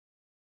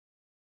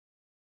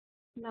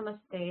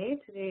Namaste.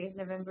 Today is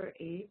November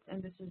 8th,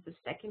 and this is the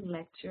second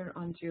lecture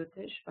on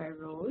Jyotish by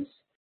Rose,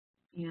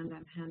 and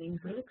I'm handing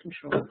her the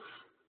controls.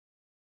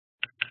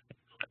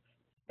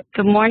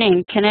 Good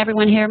morning. Can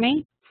everyone hear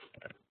me?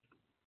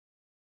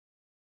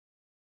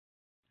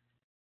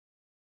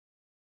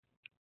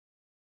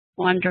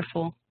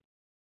 Wonderful.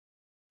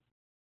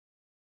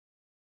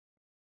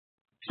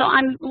 So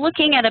I'm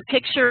looking at a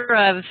picture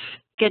of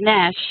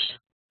Ganesh,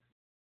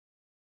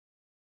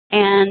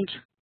 and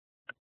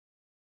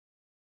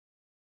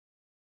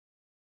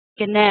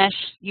Ganesh,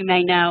 you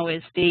may know,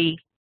 is the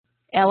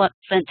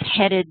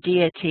elephant-headed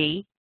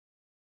deity,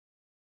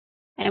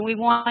 and we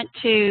want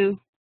to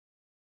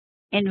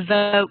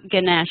invoke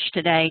Ganesh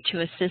today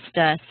to assist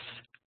us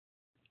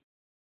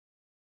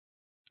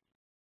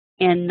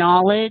in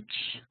knowledge,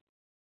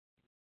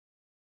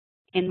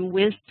 in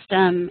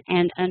wisdom,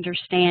 and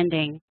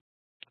understanding.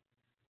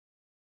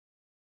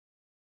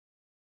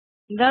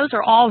 Those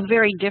are all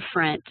very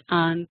different.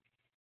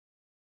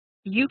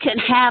 You can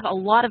have a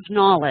lot of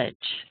knowledge,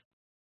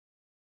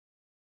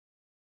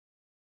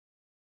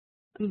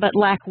 but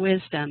lack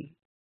wisdom.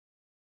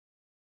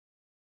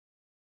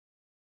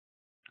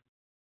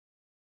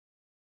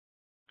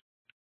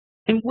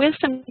 And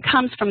wisdom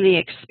comes from the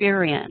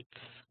experience.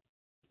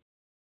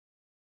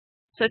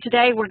 So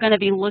today we're going to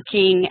be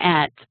looking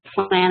at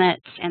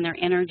planets and their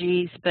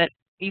energies, but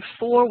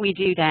before we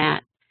do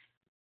that,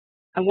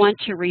 I want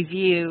to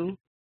review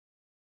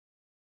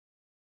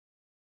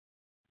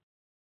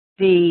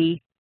the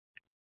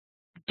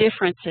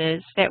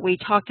differences that we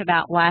talked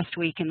about last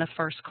week in the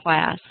first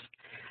class.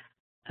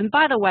 And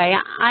by the way,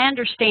 I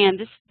understand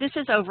this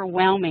is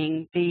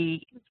overwhelming, the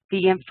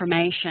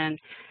information.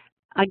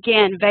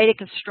 Again,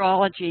 Vedic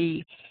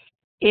astrology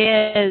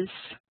is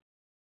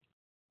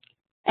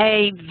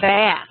a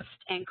vast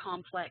and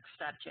complex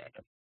subject.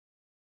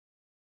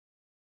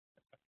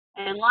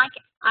 And like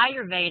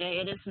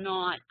Ayurveda, it's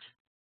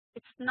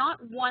not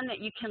one that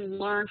you can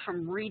learn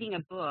from reading a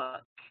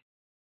book.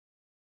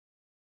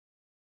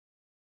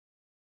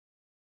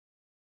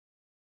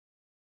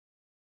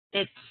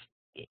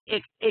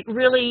 It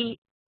really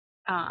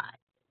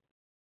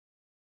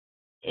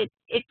it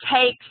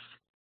takes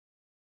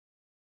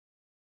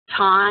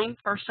time,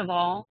 first of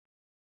all,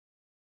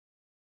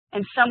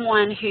 and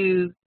someone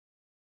who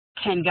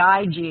can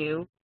guide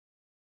you,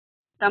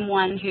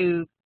 someone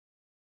who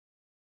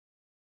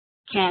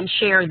can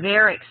share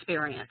their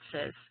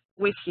experiences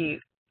with you.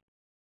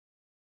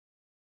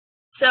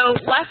 So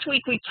last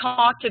week we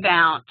talked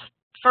about,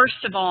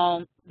 first of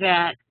all,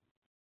 that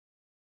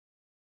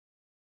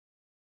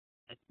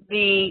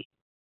the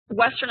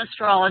Western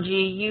astrology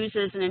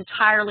uses an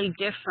entirely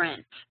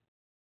different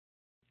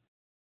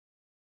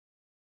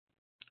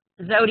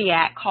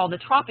zodiac called the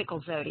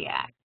tropical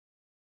zodiac.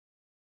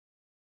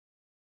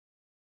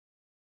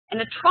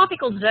 And the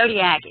tropical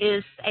zodiac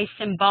is a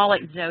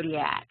symbolic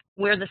zodiac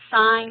where the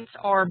signs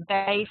are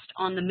based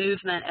on the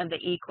movement of the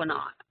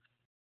equinox.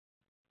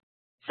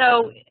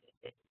 So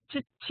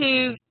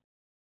to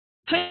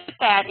put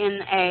that in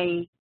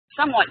a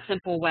somewhat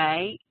simple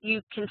way,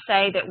 you can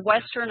say that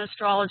Western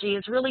astrology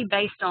is really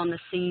based on the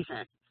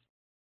seasons.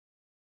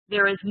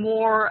 There is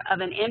more of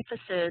an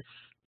emphasis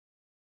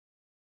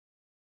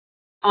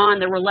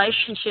on the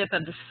relationship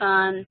of the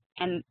sun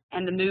and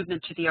the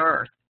movement to the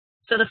earth.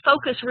 So the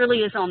focus really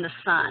is on the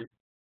sun.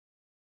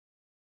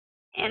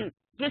 And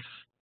this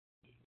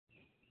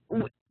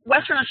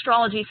Western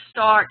astrology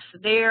starts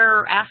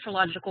their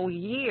astrological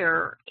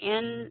year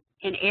in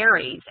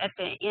Aries at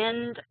the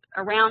end,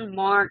 around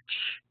March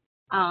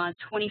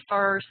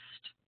 21st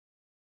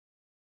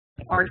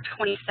or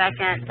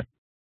 22nd.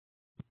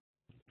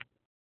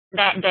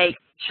 That date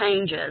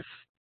changes.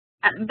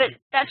 But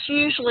that's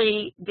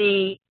usually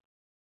the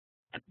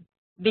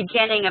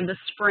beginning of the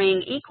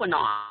spring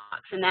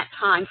equinox in that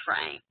time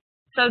frame.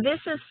 So this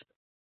is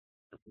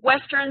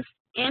Western's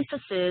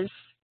emphasis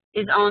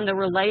is on the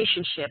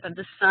relationship of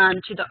the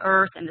sun to the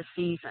earth and the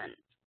seasons.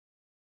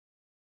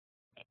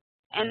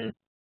 And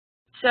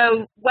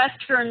so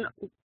Western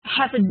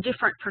has a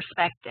different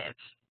perspective.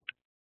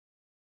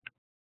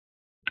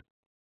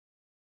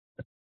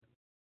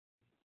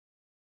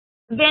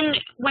 Then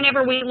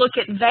whenever we look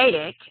at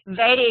Vedic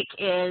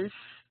is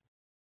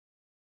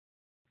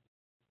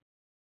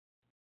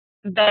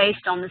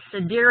based on the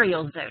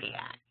sidereal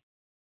zodiac.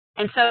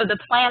 And so the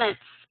planets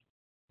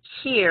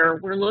here,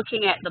 we're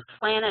looking at the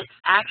planet's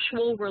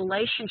actual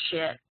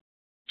relationship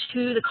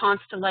to the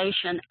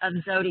constellation of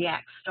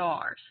zodiac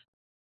stars.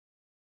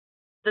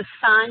 The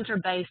signs are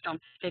based on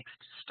fixed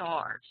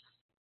stars.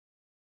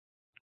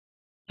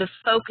 The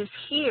focus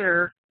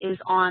here is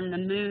on the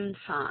moon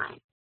sign.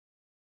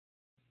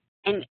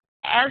 And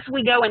as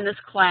we go in this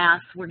class,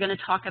 we're going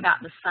to talk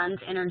about the sun's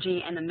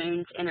energy and the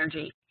moon's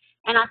energy.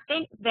 And I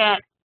think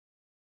that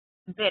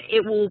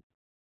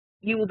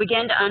you will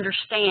begin to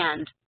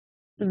understand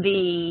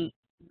the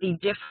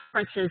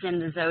differences in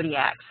the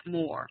zodiacs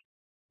more.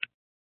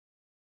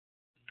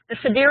 The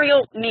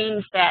sidereal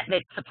means that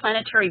the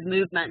planetary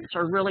movements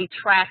are really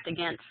tracked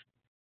against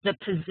the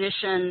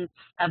positions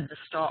of the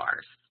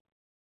stars.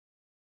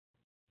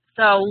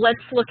 So let's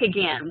look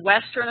again.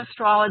 Western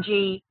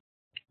astrology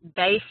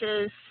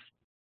bases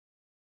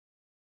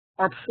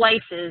or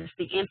places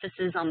the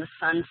emphasis on the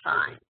sun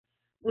sign,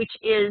 which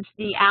is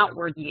the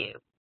outward you,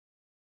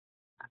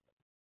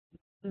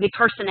 the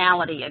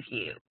personality of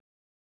you.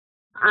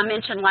 I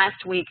mentioned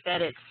last week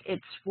that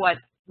it's what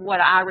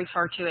I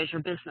refer to as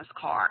your business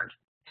card,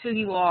 who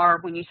you are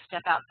when you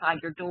step outside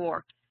your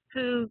door,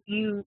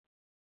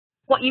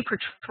 what you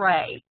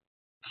portray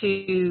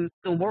to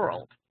the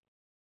world.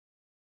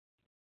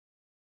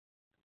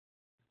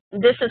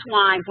 This is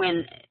why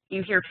when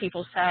you hear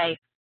people say,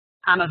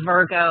 I'm a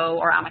Virgo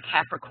or I'm a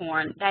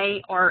Capricorn,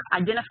 they are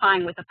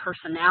identifying with a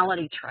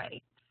personality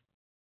trait.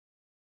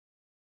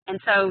 And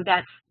so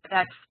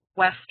that's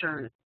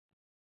Western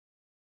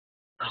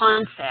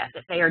concept,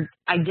 that they are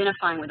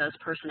identifying with those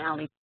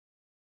personality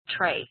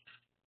traits.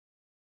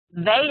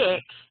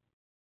 Vedic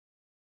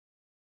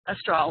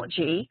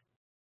astrology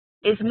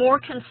is more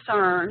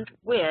concerned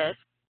with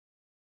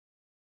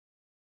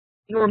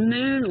your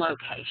moon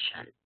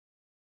location.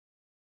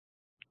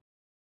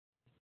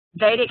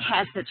 Vedic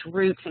has its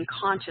roots in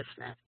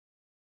consciousness.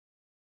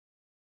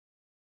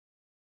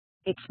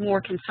 It's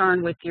more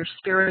concerned with your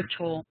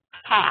spiritual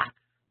path,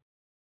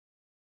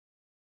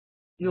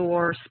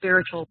 your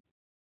spiritual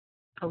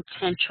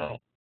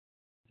potential.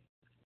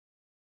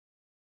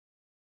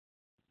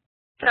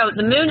 So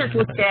the moon is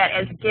looked at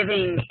as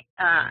giving,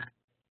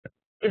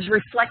 is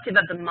reflective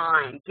of the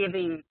mind,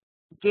 giving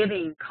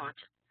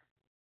consciousness.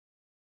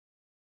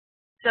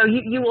 So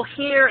you will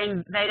hear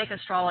in Vedic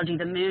astrology,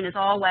 the moon is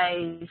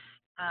always,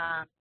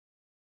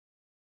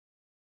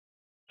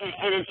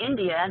 and in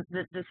India,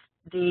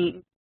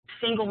 the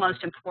single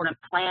most important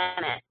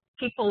planet.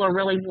 People are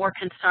really more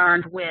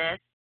concerned with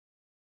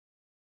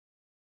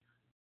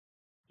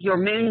your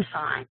moon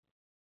sign,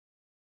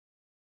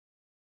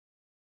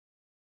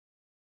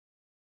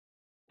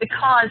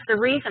 because the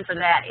reason for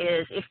that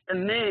is if the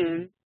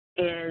moon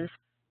is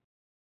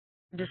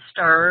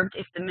disturbed,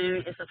 if the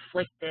moon is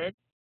afflicted,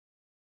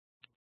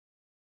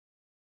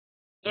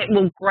 it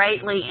will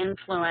greatly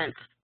influence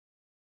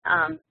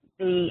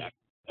the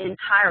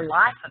entire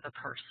life of a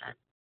person.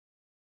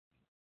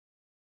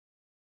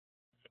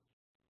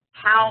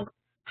 How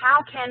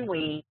can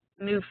we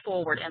move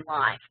forward in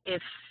life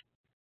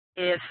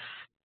if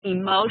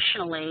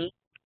emotionally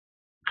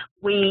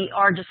we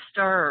are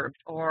disturbed,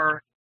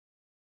 or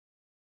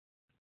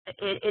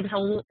it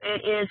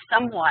is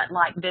somewhat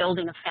like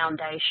building a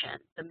foundation.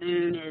 The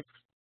moon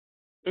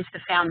is the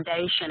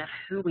foundation of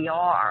who we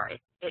are.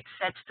 It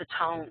sets the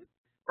tone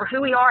for who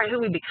we are and who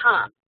we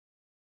become.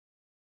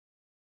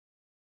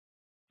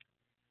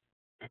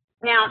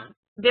 Now,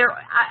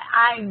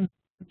 I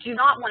do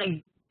not want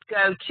to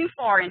go too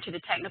far into the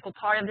technical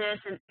part of this,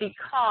 and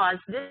because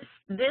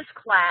this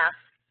class,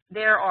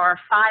 there are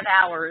 5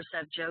 hours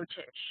of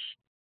Jyotish,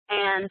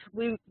 and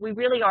we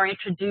really are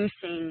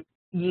introducing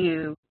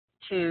you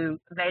to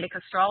Vedic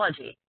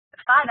astrology.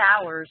 5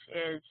 hours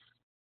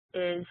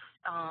is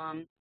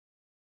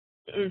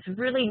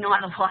really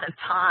not a lot of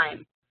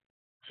time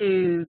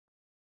to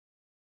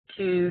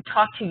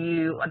talk to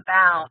you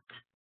about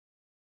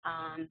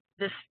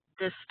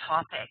this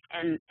topic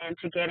and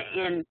to get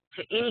into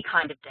any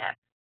kind of depth.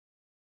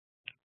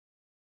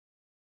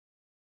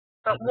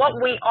 But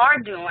what we are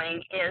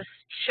doing is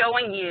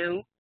showing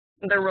you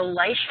the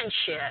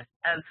relationship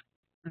of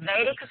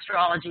Vedic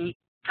astrology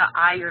to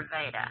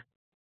Ayurveda,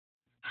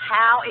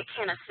 how it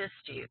can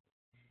assist you.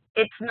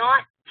 It's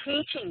not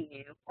teaching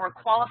you or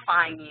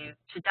qualifying you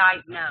to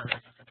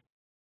diagnose.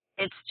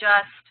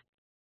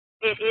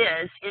 It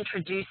is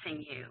introducing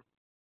you.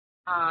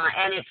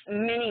 And it's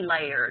many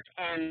layered,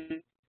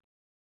 and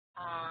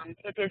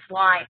it is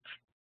like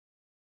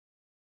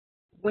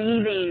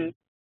weaving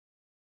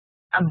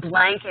a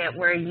blanket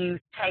where you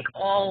take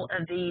all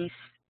of these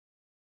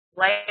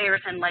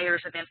layers and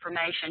layers of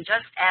information,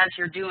 just as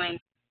you're doing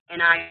in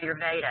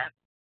Ayurveda.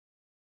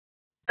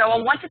 So I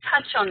want to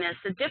touch on this,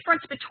 the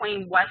difference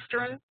between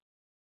Western,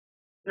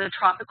 the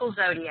tropical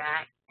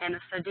zodiac, and the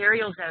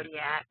sidereal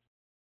zodiac.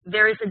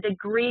 There is a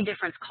degree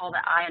difference called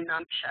the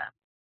Ayanamsha.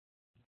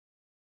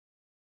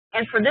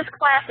 And for this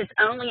class, it's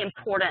only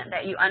important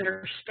that you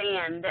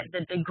understand that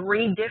the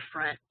degree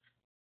difference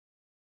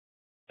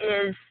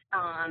is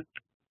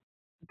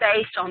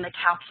based on the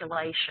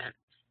calculations.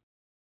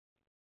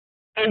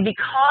 And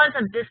because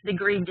of this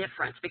degree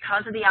difference,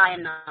 because of the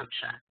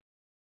Ayanamsha,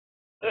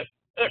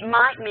 it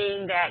might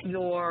mean that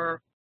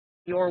your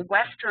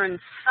Western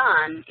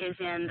sun is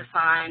in the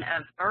sign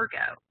of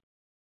Virgo.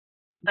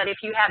 But if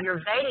you have your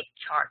Vedic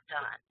chart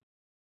done,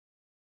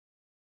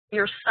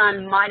 your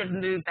sun might have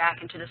moved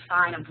back into the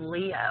sign of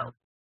Leo.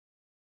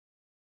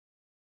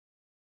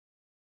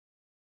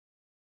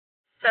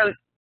 So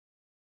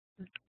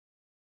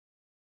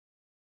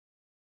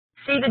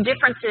see the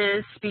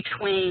differences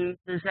between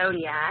the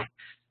zodiacs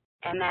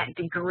and that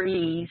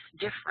degrees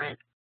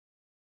difference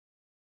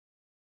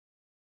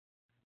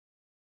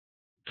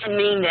can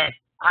mean that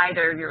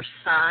either your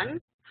sun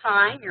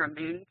sign, your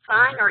moon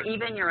sign, or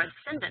even your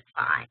ascendant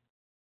sign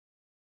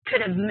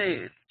could have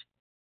moved.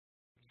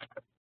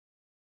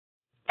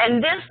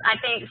 And this, I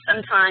think,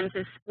 sometimes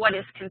is what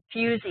is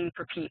confusing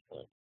for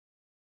people.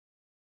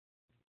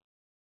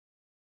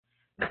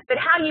 But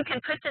how you can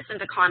put this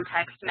into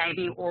context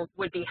maybe, or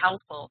would be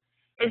helpful,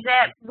 is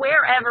that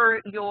wherever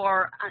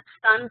your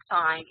sun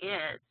sign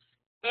is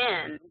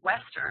in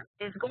Western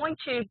is going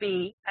to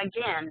be,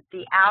 again,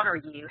 the outer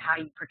you, how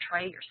you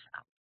portray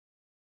yourself.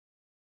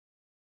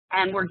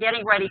 And we're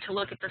getting ready to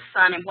look at the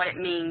sun and what it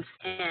means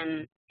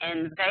in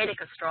Vedic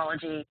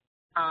astrology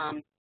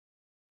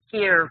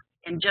here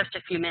in just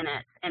a few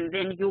minutes. And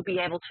then you'll be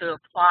able to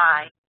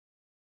apply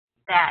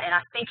that. And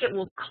I think it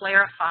will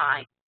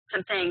clarify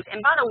some things.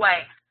 And by the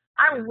way,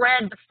 I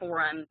read the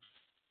forums,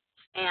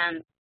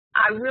 and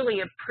I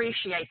really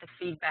appreciate the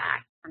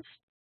feedback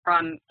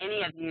from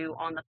any of you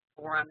on the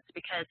forums,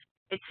 because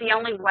it's the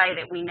only way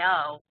that we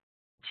know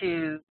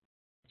to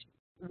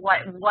what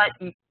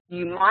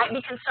you might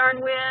be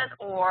concerned with,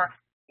 or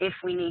if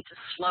we need to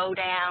slow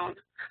down,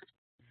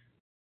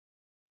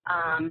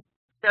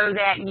 so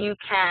that you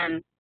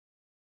can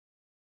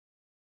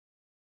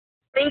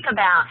think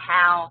about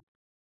how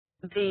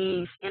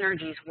these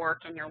energies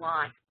work in your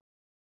life.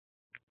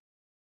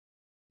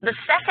 The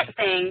second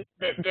thing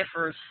that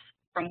differs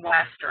from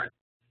Western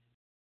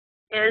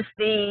is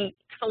the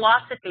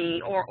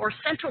philosophy, or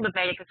central to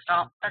Vedic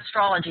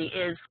astrology,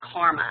 is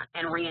karma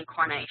and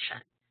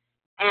reincarnation.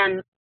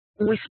 And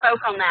we spoke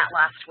on that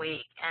last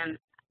week, and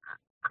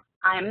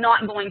I am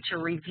not going to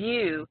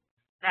review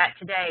that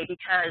today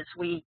because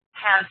we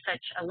have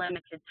such a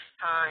limited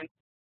time.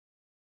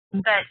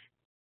 But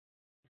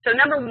so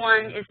number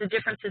one is the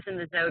differences in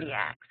the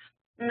zodiacs.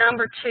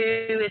 Number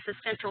two is the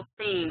central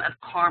theme of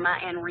karma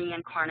and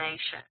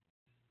reincarnation.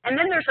 And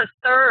then there's a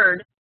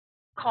third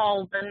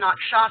called the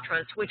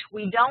nakshatras, which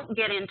we don't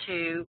get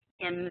into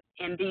in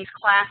these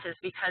classes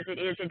because it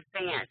is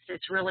advanced.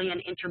 It's really an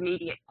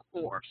intermediate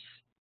course.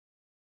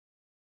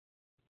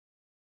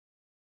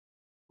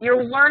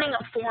 You're learning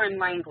a foreign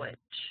language,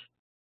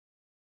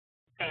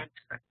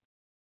 Sanskrit.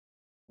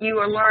 You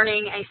are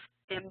learning a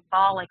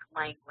symbolic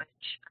language.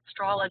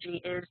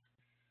 Astrology is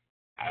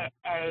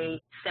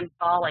a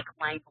symbolic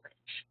language.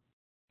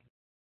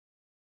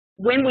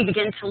 When we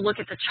begin to look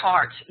at the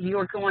charts,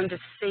 you're going to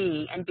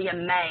see and be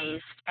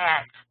amazed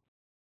at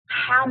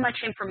how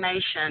much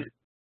information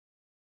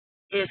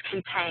is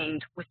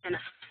contained within a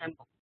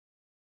symbol.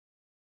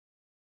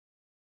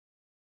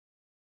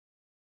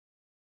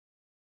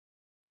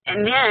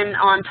 And then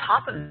on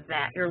top of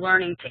that, you're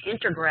learning to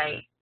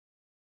integrate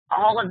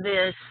all of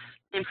this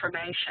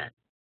information.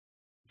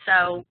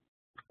 So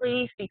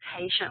please be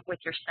patient with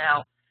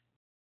yourself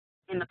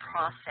in the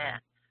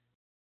process.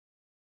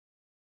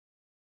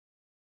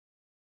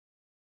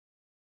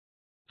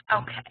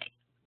 Okay,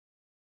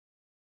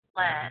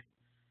 let's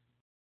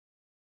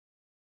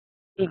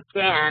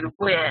begin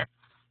with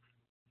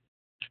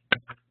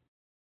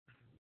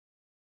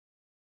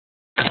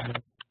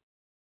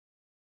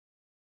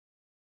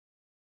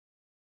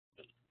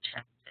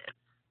objective.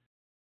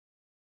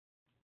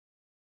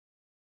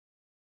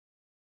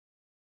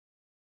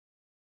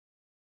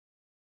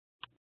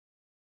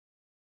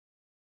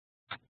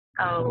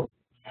 Okay.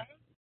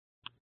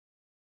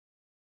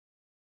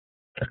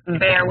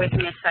 Bear with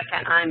me a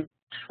second. I'm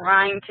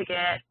trying to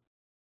get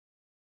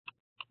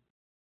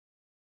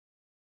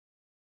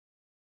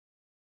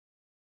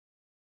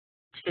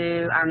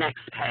to our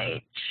next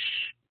page.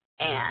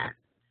 And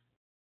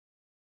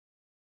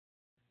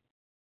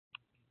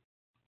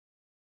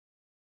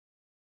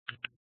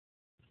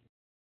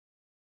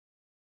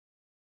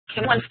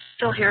can one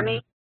still hear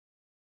me?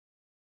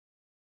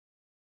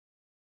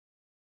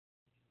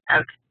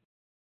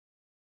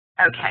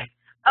 Okay.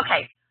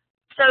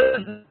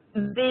 So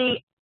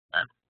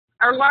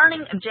our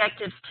learning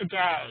objectives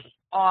today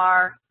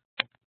are,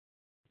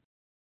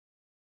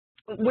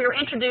 we're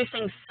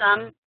introducing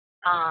some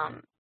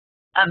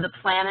of the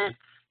planets,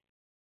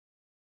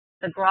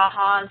 the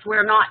grahas.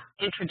 We're not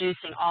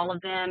introducing all of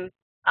them.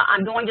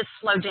 I'm going to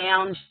slow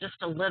down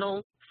just a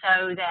little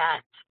so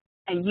that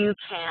you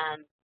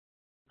can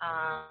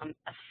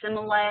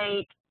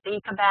assimilate,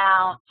 think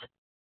about,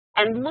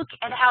 and look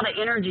at how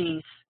the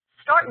energies,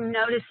 start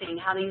noticing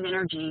how these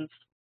energies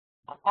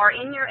are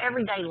in your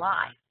everyday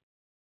life.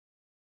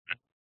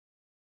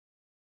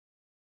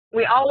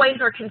 We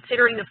always are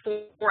considering the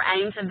four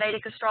aims of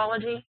Vedic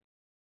astrology,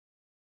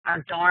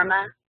 our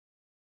Dharma.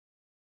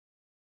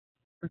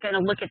 We're going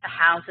to look at the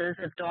houses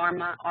of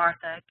Dharma,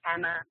 Artha,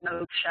 Kama,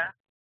 Moksha.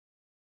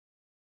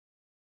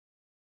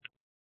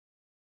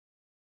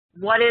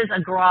 What is a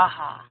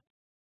graha?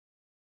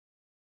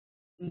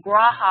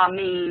 Graha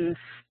means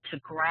to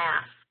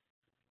grasp.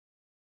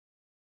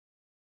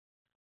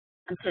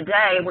 And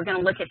today we're going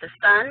to look at the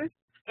sun,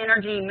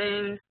 energy,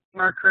 moon,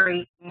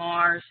 Mercury,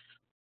 Mars,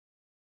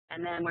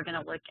 and then we're going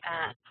to look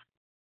at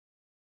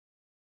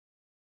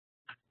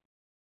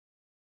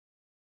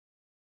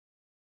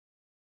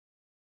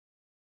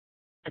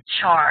the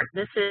chart.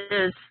 This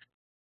is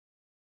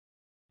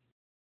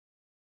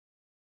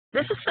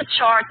the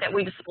chart that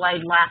we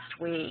displayed last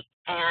week,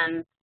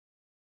 and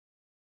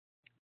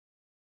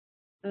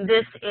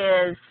this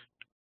is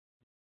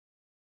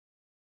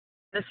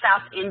the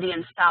South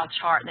Indian style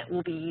chart that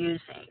we'll be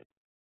using.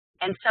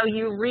 And so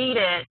you read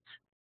it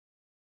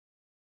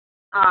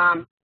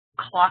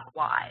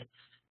clockwise.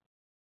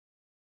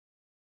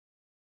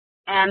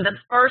 And the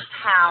first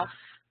house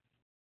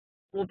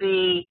will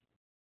be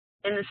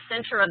in the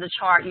center of the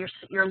chart.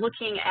 You're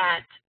looking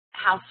at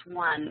house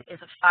 1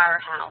 is a fire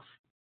house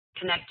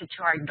connected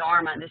to our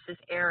Dharma. This is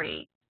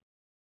Aries.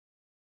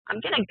 I'm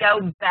going to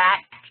go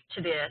back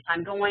to this.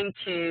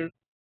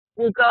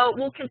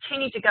 We'll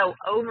continue to go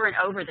over and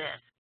over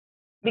this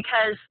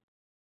because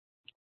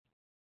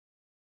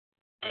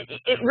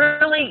it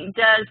really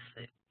does,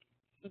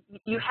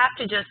 you have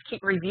to just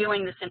keep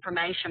reviewing this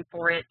information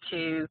for it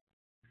to,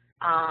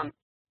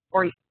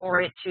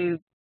 or it to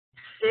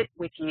sit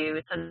with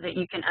you so that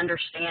you can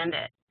understand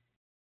it.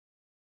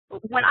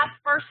 When I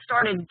first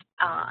started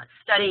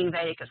studying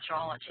Vedic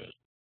astrology,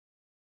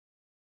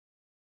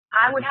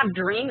 I would have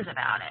dreams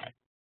about it.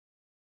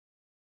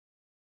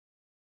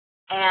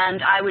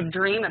 And I would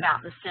dream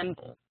about the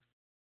symbols.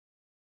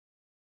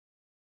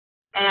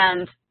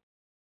 And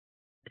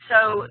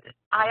so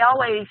I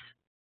always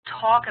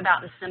talk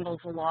about the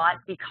symbols a lot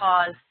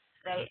because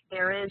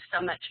there is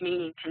so much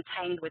meaning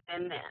contained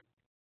within them.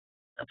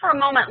 So for a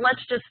moment,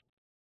 let's just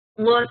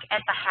look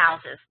at the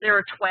houses. There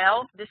are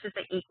 12. This is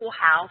the equal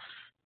house.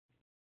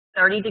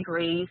 30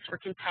 degrees are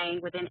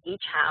contained within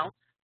each house.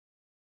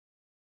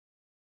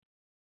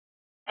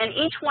 And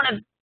each one of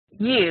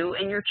you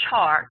in your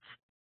chart,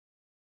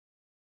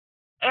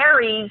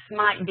 Aries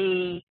might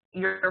be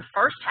your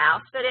first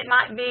house, but it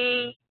might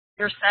be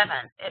your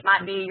 7th. It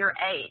might be your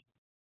 8th.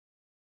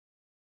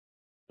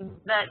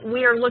 But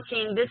we are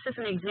looking, this is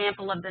an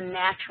example of the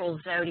natural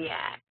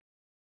zodiac.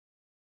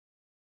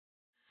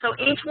 So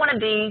each one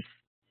of these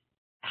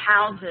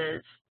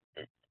houses,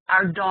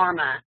 our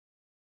Dharma,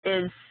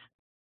 is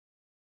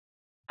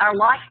our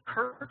life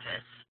purpose.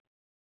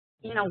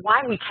 You know,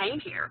 why we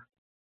came here.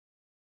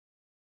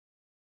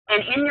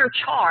 And in your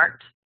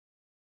chart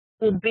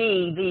will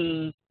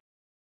be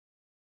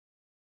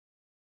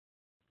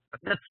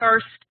the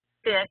 1st,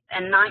 5th,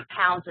 and 9th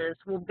houses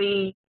will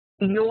be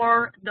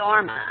your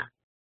Dharma,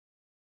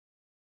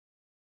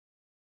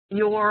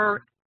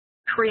 your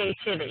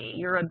creativity,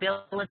 your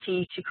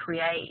ability to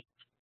create.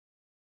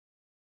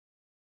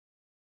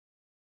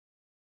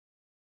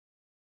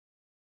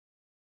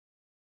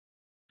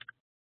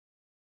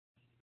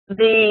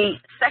 The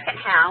 2nd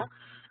house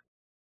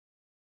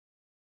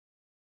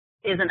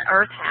is an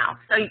earth house.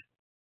 So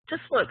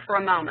just look for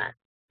a moment.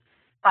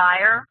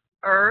 Fire,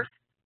 earth,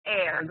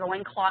 air,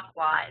 going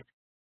clockwise.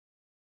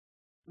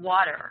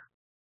 Water,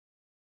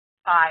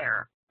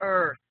 fire,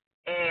 earth,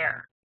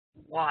 air,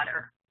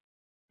 water.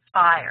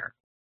 Fire,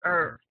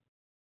 earth,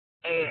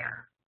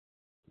 air,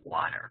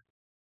 water.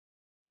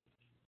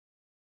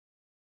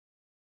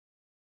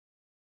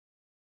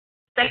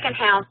 2nd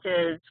house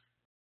is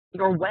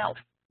your wealth,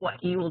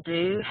 what you will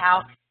do,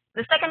 how.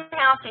 The 2nd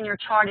house in your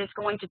chart is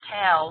going to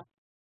tell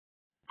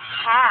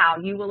how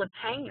you will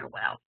obtain your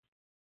wealth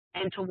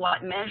and to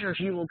what measures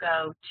you will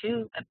go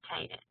to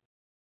obtain it.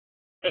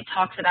 It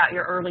talks about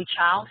your early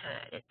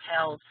childhood. It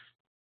tells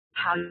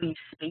how you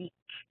speak,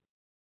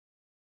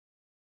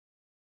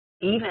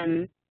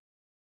 even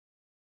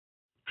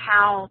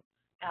how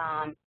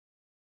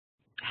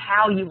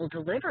you will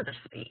deliver the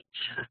speech.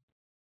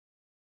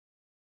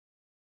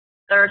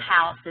 3rd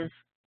house is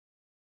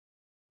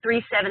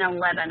 3, 7, and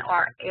 11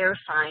 are air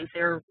signs.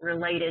 They're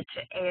related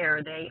to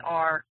air. They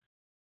are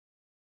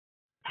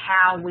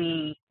how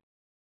we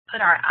put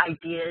our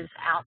ideas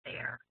out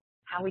there,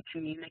 how we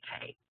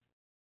communicate.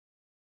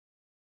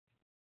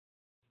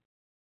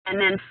 And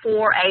then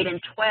 4, 8,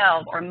 and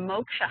 12 are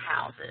moksha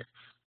houses.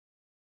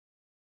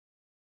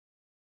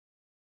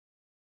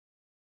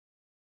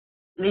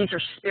 These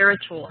are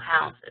spiritual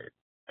houses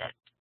that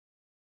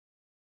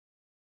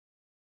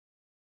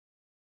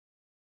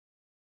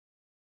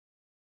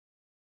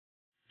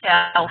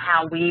tell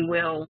how we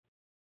will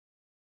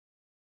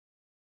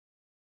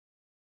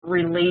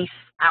release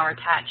our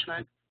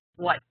attachment,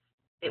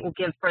 it will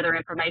give further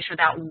information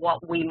about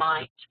what we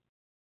might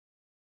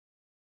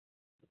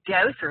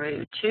go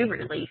through to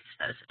release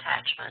those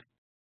attachments.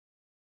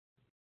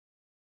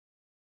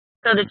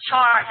 So the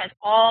chart has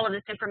all of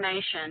this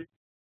information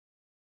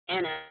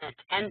in it,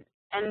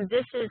 and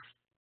this is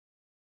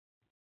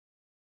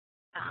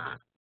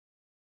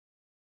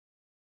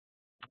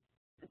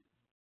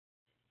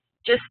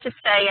just to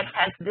say it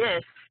has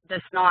this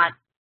does not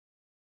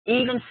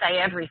even say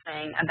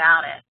everything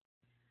about it.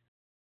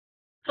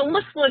 So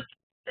let's look.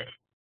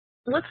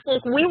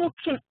 We will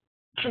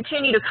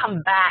continue to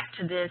come back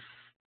to this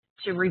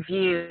to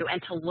review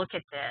and to look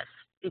at this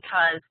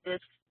because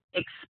this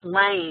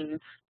explains,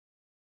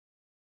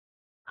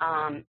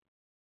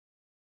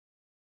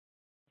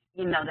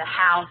 you know, the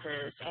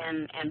houses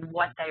and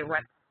what they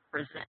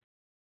represent.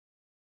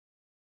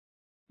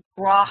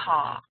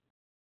 Graha.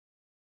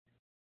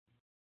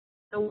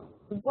 The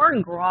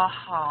word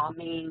graha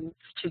means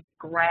to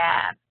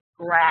grab,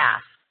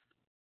 grasp.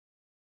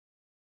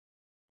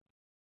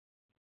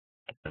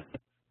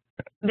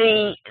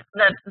 The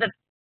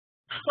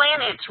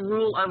planets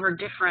rule over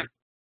different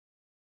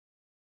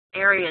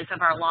areas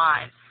of our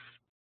lives.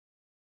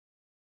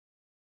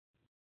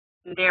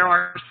 There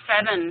are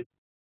 7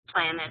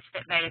 planets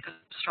that Vedic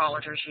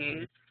astrologers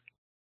use: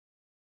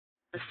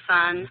 the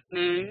Sun,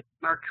 Moon,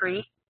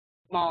 Mercury,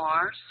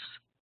 Mars,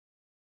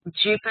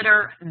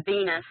 Jupiter,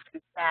 Venus,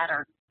 and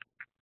Saturn.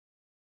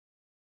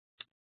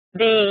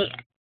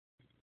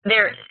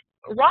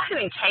 Rahu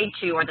and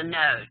Ketu are the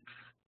nodes,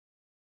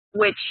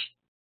 which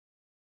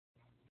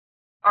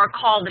are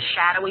called the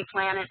shadowy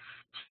planets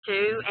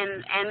too,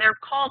 and they're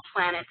called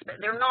planets, but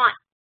they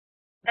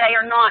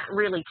are not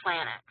really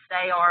planets.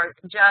 They are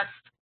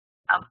just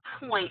a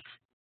point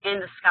in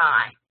the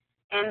sky.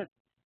 And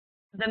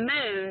the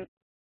moon,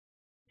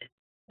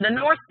 the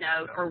north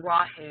node, or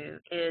Rahu,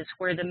 is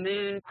where the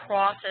moon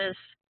crosses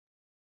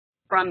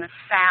from the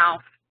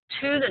south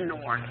to the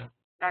north.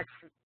 That's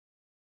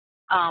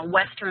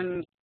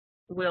Western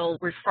will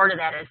refer to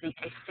that as the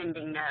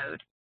ascending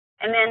node.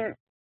 And then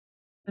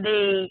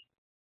the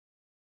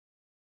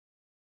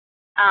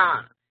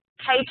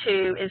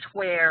K2 is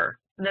where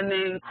the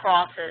moon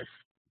crosses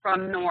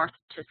from north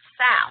to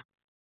south,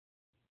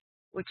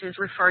 which is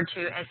referred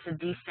to as the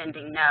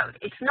descending node.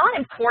 It's not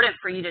important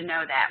for you to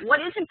know that.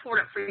 What is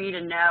important for you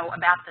to know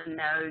about the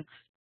nodes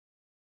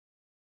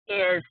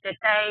is that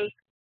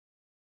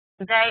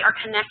they are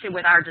connected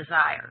with our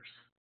desires.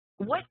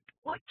 What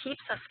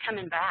keeps us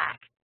coming back?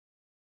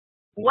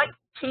 What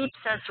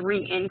keeps us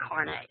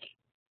reincarnating?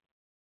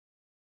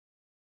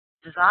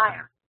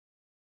 Desire.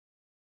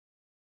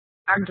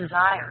 Our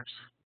desires.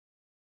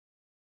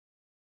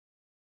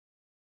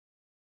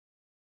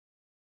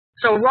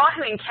 So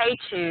Rahu and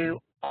Ketu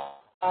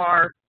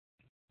are,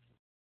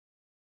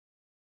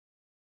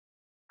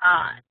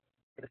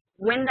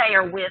 when they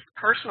are with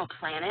personal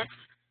planets,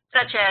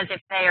 such as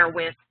if they are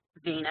with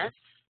Venus,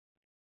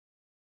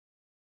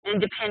 and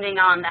depending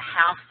on the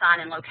house sign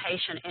and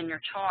location in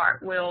your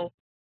chart, will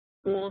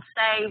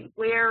say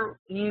where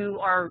you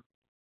are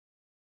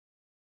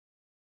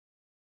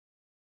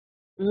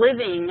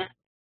living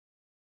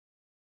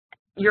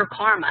your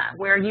karma,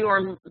 where you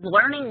are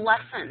learning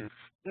lessons.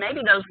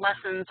 Maybe those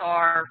lessons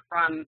are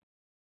from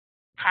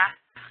past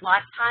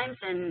lifetimes,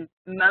 and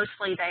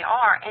mostly they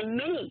are, and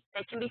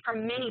they can be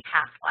from many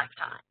past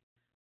lifetimes.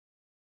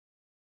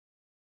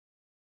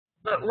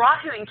 But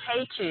Rahu and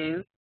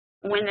Ketu,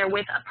 when they're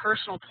with a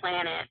personal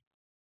planet,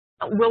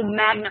 will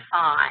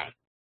magnify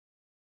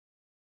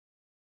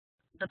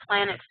the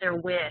planets they're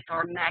with,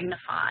 or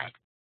magnify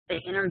the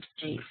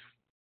energies.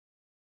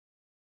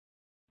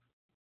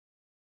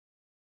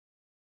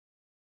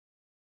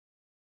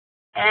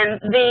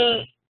 And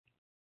the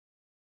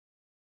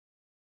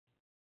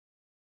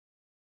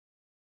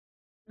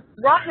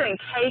Rahu and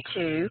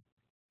Ketu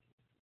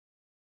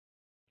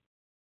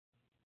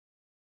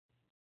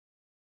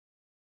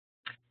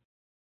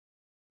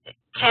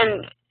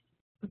can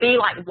be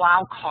like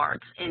wild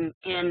cards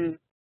in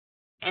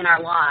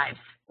our lives.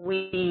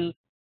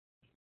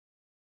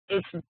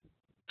 It's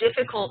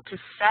difficult to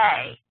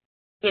say,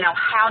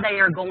 how they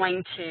are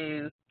going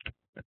to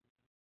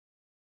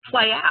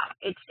play out.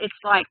 It's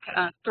like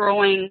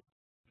throwing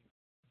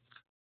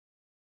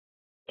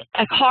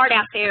a card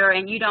out there,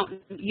 and you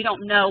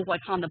don't know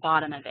what's on the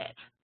bottom of it.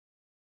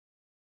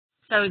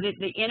 So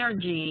the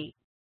energy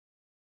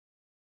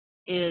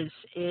is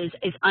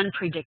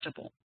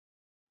unpredictable.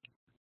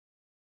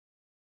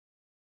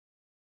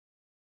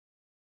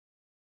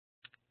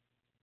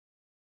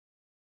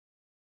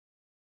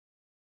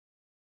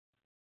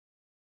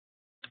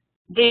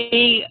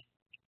 The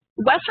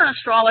Western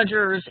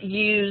astrologers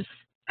use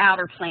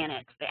outer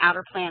planets. The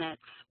outer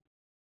planets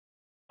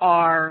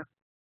are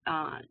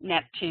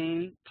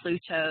Neptune,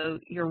 Pluto,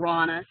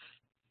 Uranus.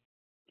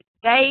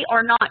 They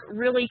are not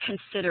really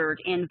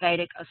considered in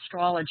Vedic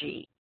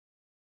astrology.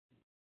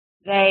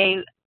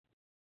 They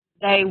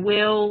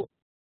will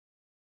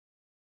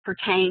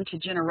pertain to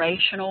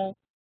generational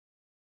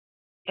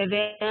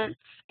events,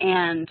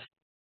 and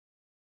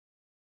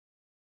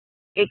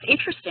it's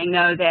interesting,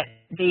 though, that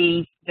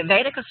the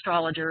Vedic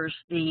astrologers,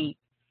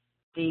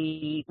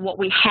 what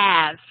we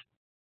have,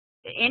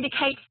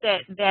 indicates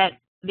that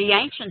the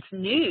ancients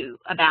knew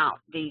about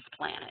these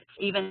planets,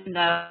 even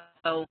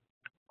though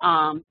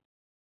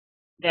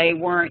they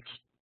weren't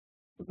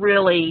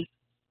really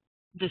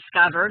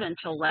discovered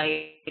until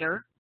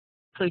later.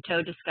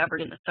 Pluto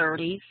discovered in the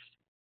 30s.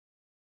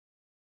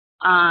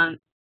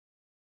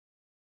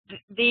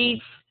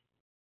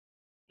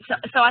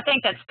 So I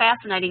think that's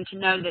fascinating to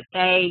know that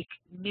they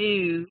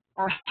knew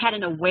or had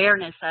an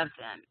awareness of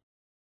them.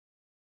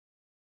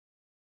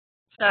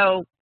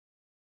 So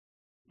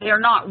they're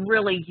not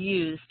really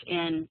used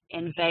in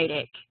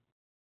Vedic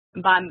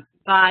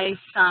by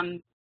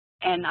some,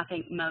 and I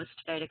think most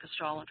Vedic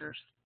astrologers.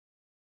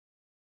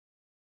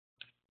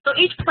 So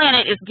each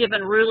planet is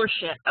given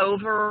rulership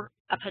over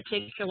a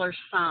particular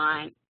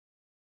sign.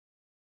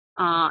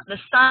 The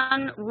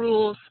sun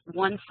rules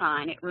one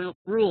sign. It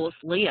rules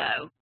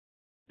Leo.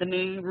 The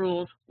moon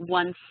rules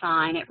one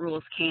sign. It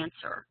rules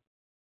Cancer.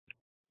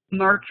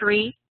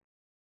 Mercury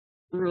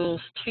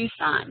rules 2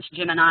 signs,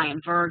 Gemini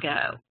and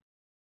Virgo.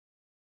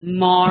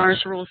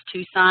 Mars rules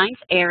 2 signs,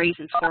 Aries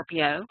and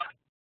Scorpio.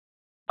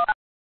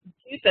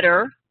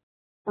 Jupiter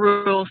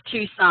rules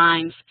 2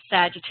 signs,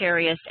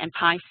 Sagittarius and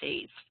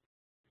Pisces.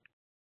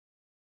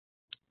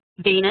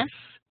 Venus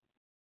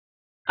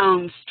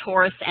owns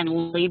Taurus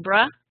and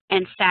Libra,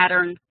 and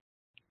Saturn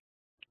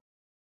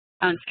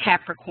owns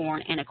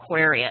Capricorn and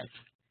Aquarius.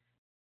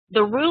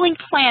 The ruling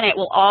planet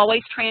will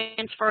always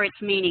transfer its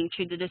meaning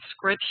to the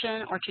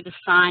description or to the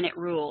sign it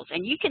rules.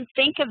 And you can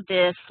think of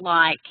this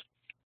like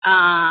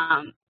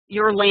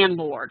your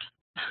landlord.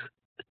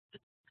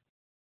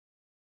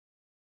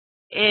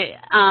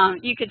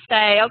 You could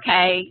say,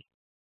 okay,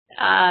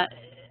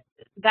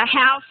 the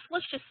house,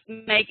 let's just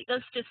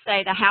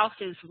say the house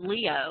is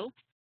Leo,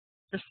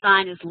 the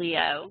sign is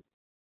Leo,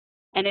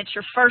 and it's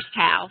your first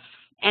house,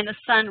 and the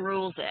sun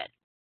rules it.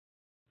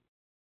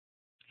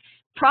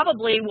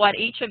 Probably what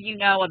each of you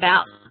know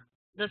about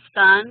the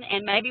sun,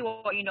 and maybe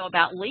what you know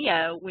about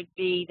Leo, would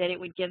be that it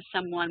would give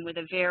someone with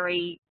a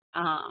very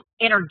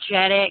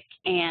energetic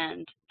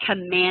and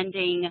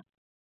commanding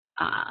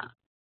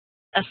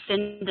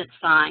ascendant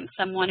sign,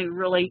 someone who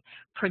really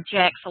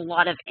projects a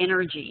lot of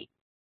energy.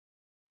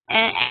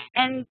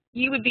 And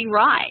you would be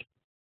right.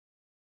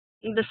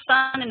 The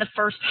sun in the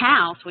first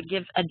house would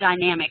give a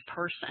dynamic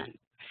person.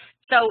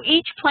 So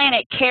each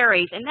planet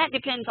carries, and that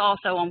depends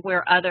also on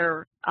where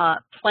other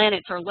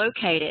planets are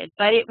located,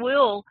 but it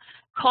will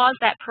cause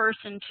that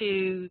person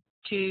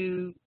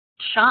to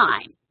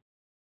shine.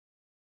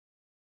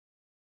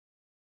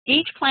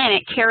 Each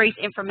planet carries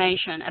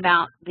information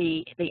about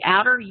the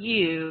outer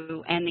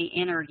you and the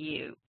inner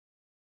you.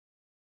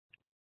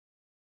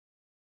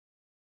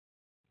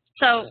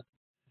 So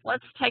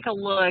let's take a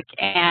look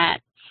at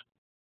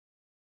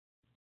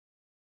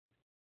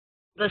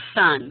the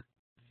sun.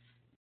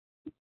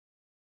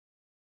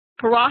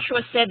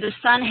 Parashara said the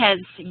sun has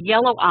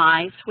yellow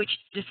eyes, which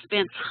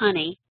dispense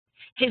honey.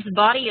 His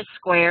body is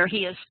square.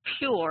 He is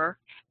pure,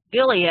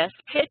 bilious,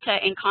 pitta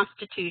in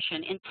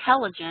constitution,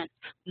 intelligent,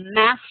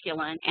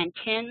 masculine, and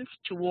tends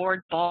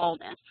toward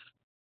baldness.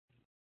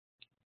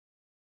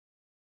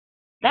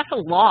 That's a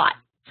lot.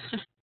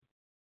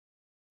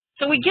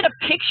 So we get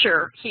a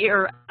picture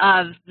here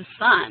of the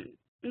sun.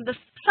 The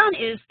sun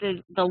is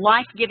the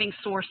life-giving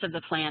source of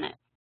the planet.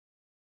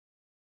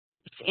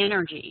 It's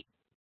energy.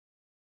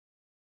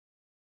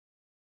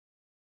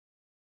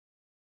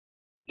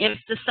 If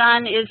the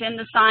sun is in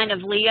the sign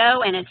of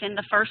Leo and it's in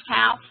the first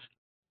house,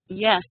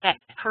 yes, that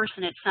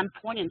person at some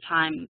point in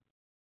time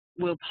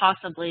will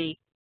possibly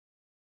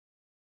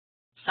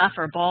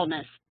suffer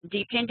baldness,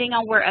 depending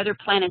on where other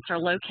planets are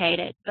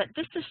located. But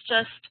this is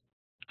just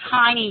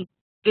tiny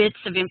bits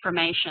of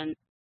information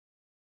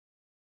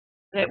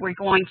that we're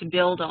going to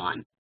build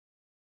on.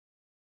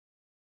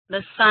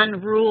 The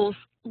sun rules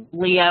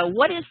Leo.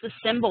 What is the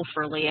symbol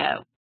for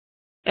Leo?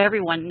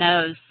 Everyone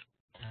knows.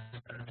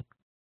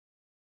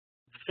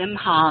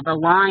 Simha, the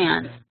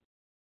lion.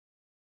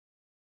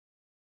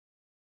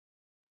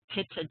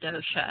 Pitta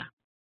dosha,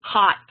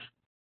 hot,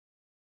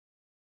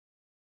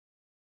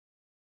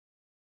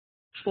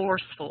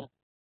 forceful.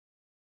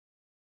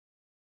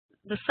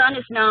 The sun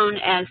is known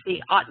as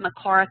the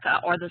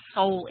Atmakaraka, or the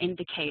soul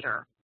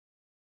indicator.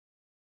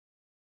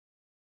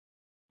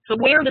 So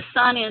where the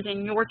sun is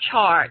in your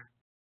chart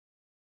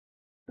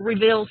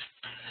reveals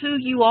who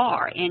you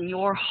are in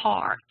your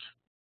heart.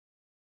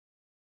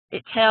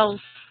 It tells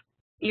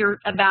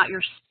about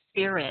your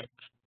spirit,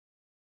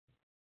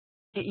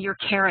 your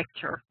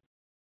character.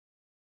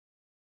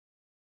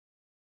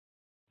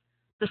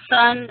 The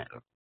sun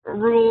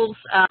rules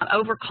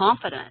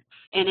overconfidence,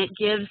 and it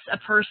gives a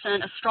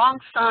person, a strong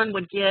sun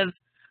would give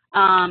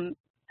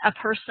a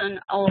person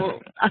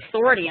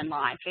authority in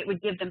life. It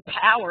would give them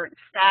power and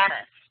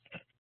status.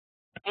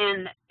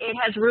 And it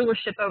has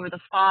rulership over the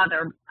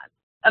father.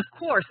 Of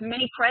course,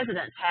 many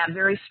presidents have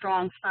very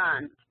strong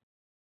suns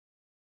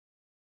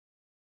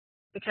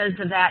because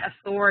of that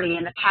authority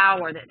and the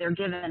power that they're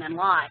given in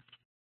life.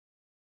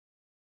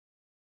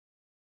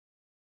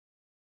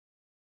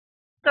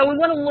 So we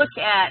want to look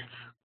at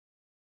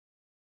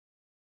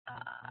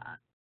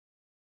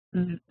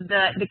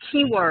the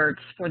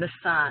keywords for the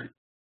sun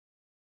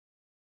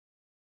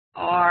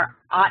are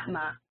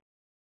Atma,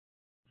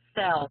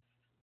 self,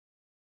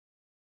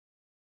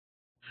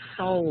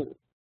 soul,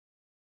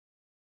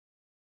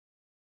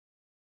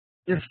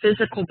 your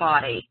physical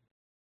body,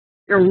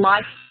 your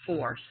life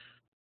force,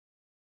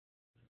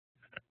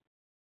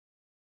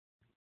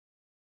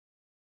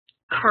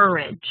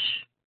 courage,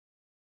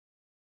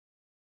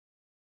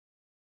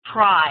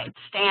 pride,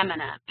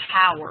 stamina,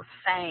 power,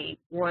 fame,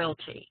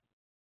 royalty.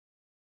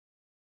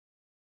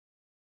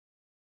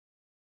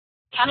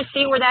 Kind of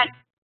see where that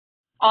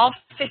all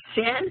fits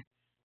in?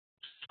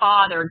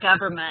 Father,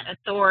 government,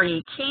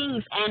 authority,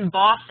 kings and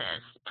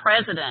bosses,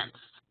 presidents,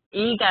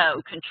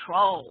 ego,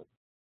 control.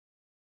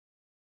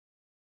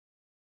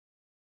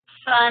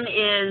 Sun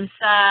is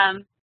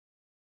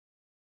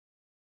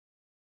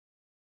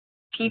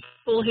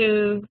people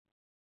who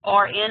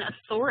are in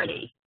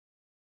authority.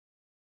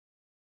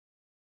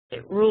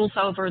 It rules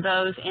over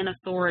those in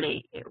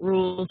authority. It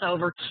rules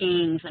over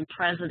kings and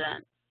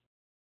presidents.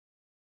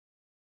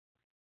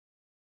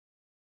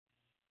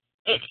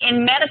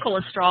 In medical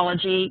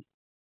astrology,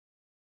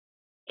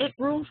 it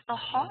rules the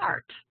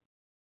heart.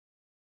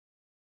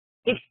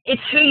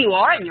 It's who you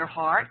are in your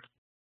heart.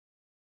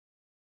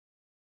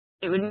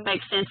 It would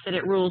make sense that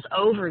it rules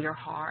over your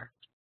heart.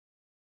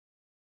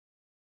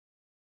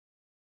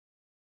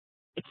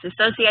 It's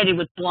associated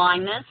with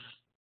blindness,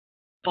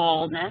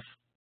 baldness,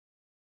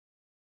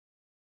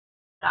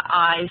 the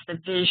eyes, the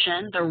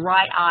vision, the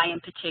right eye in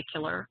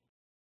particular,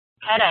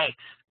 headaches.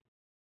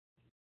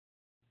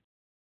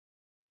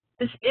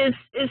 Does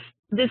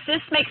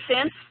this make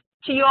sense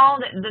to you all,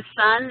 that the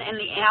sun and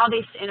how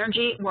this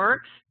energy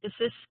works? Is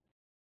this?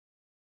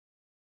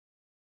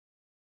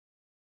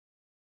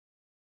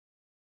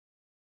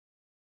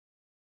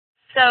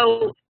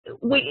 So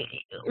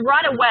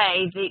right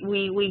away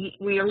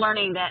we are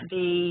learning that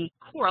the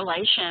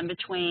correlation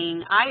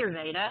between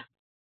Ayurveda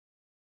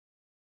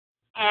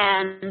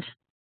and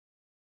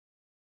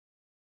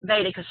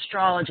Vedic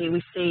astrology,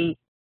 we see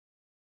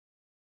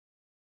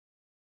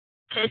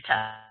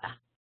Pitta.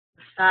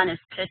 The sun is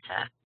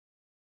Pitta.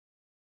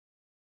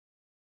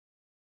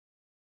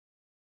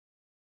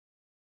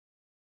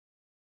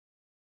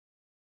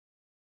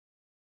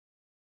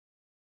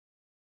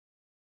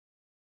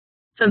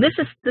 So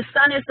the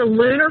sun is the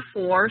lunar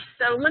force.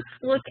 So let's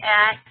look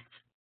at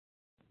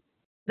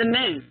the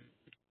moon.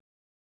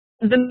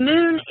 The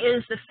moon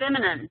is the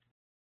feminine.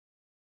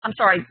 I'm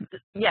sorry,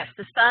 yes,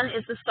 the sun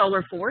is the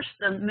solar force.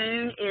 The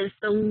moon is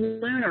the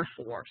lunar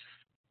force.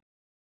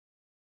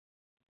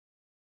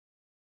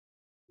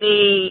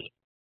 The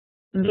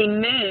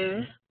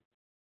moon,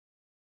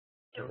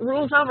 it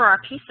rules over our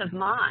peace of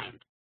mind.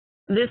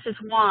 This is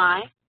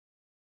why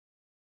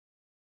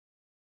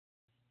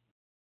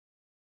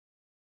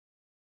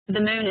the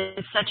moon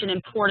is such an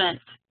important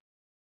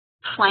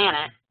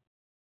planet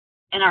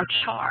in our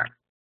chart.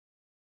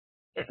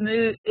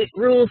 It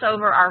rules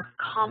over our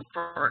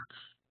comforts,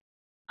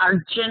 our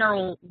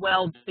general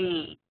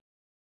well-being.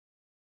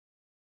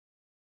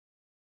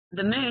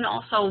 The moon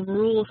also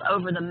rules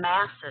over the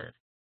masses.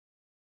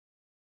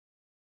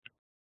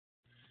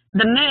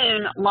 The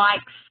moon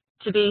likes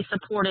to be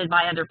supported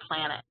by other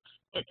planets.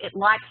 It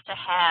likes to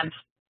have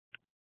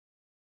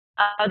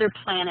other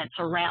planets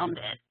around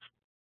it.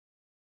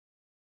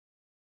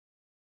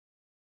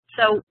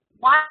 So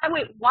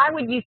why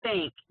would you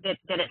think that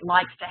it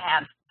likes to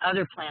have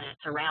other planets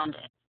around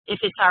it if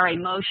it's our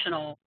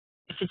emotional,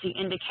 if it's the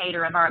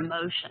indicator of our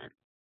emotion?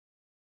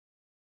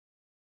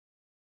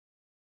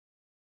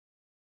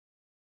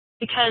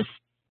 Because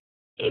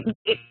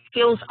it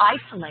feels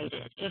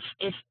isolated. If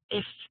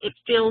it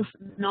feels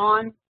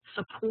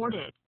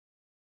non-supported.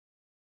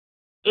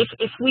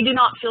 If we do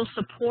not feel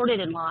supported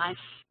in life,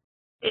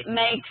 it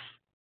makes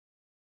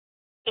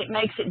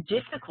it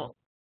difficult,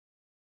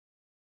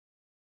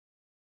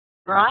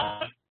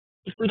 right?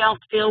 If we don't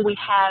feel we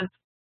have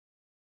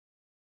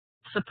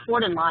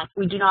support in life,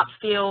 we do not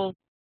feel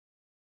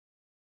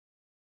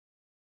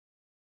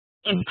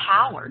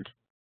empowered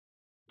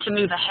to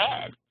move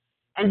ahead.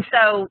 And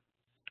so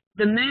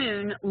the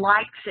moon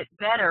likes it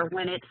better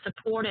when it's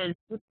supported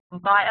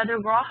by other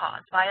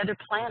grahas, by other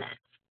planets.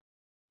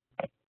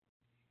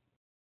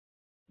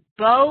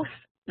 Both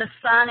the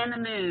sun and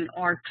the moon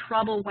are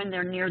trouble when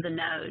they're near the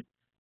node.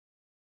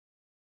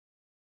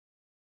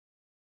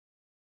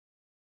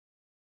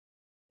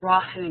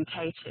 Rahu and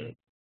Ketu.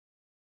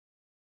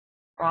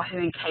 Rahu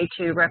and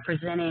Ketu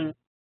representing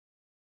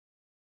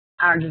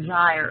our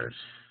desires,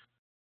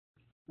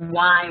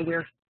 why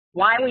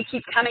we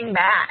keep coming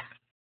back.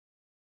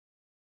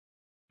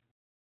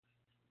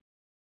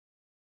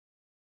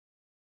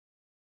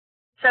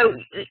 So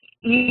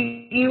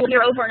you will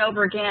hear over and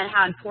over again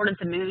how important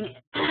the moon,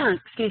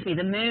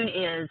 the moon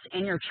is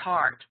in your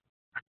chart.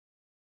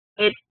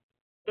 It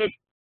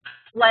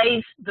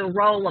plays the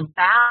role of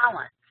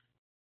balance.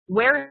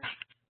 Where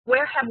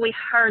have we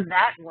heard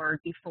that word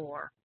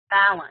before?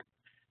 Balance.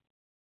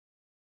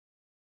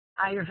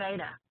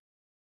 Ayurveda.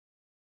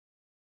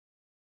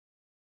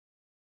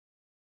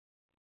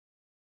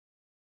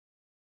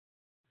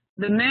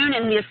 The moon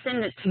and the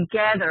ascendant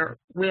together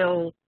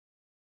will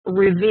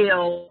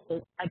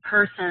reveal a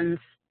person's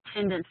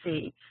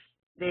tendencies,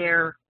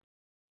 their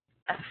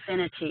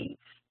affinities.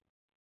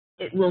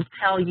 It will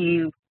tell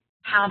you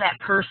how that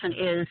person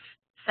is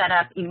set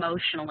up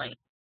emotionally.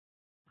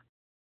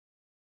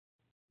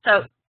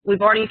 So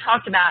we've already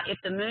talked about if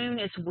the moon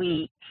is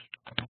weak,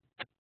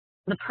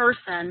 the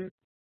person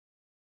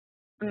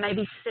may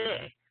be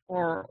sick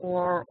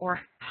or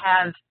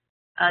have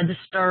a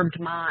disturbed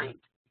mind.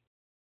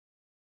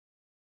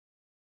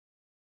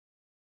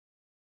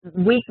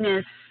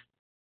 Weakness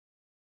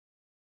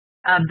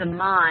of the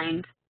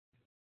mind,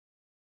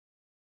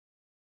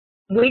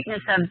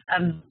 weakness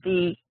of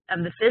the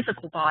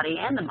physical body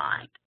and the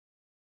mind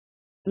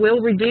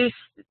will reduce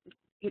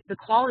the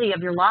quality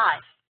of your life.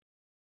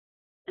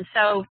 And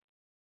so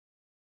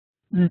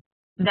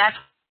that's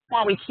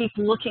why we keep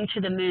looking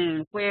to the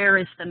moon. Where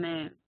is the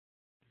moon?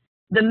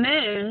 The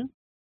moon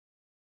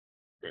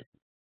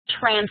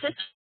transits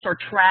or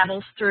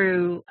travels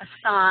through a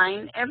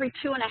sign every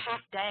 2.5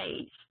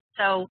 days.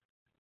 So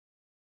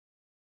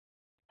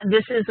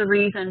this is the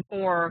reason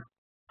for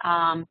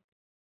the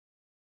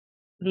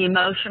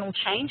emotional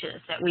changes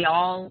that we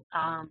all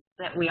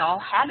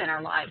have in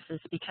our lives,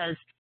 is because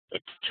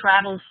it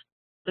travels.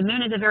 The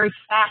moon is a very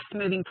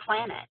fast-moving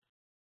planet,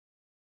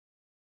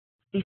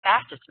 the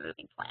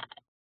fastest-moving planet.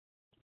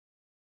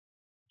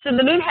 So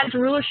the moon has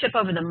rulership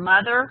over the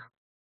mother.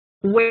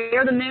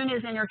 Where the moon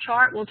is in your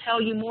chart will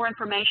tell you more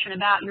information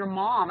about your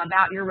mom,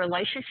 about your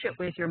relationship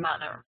with your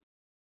mother.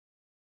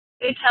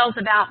 It tells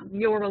about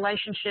your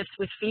relationships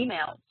with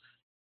females,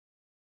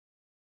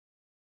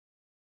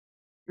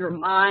 your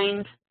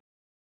mind,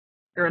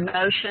 your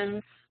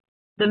emotions.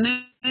 The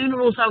moon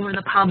rules over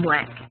the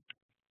public.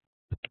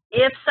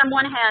 If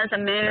someone has a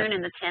moon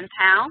in the 10th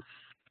house,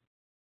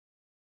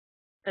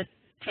 the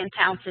 10th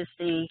house is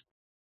the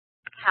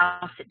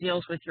house that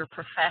deals with your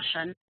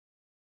profession,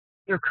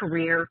 your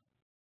career.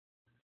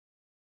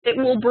 It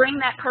will bring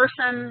that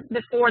person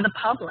before the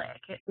public.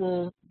 It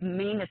will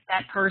mean that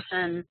that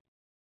person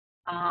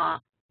can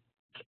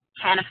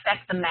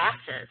affect the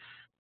masses.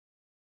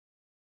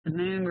 The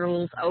moon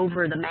rules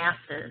over the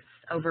masses,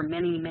 over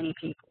many, many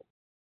people.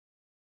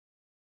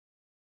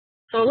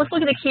 So let's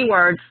look at the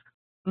keywords: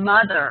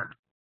 mother,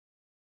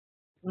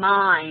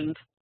 mind,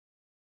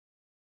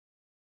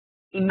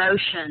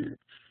 emotions,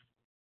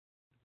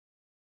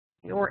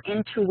 your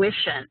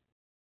intuition,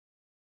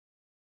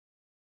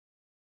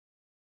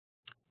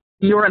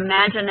 your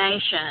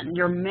imagination,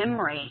 your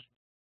memory,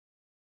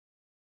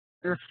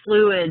 your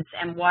fluids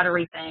and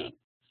watery things.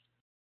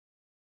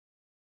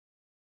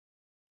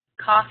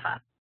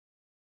 Kapha,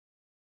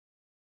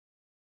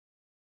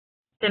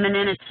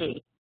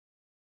 femininity,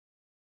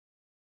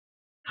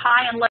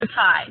 high and low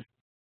tide.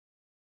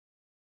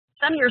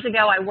 Some years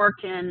ago, I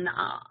worked in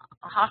a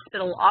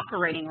hospital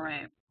operating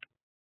room,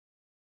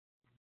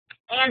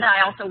 and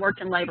I also worked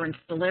in labor and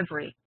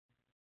delivery.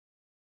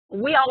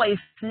 We always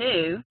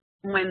knew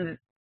when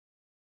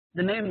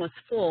the moon was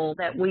full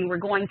that we were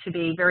going to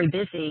be very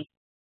busy.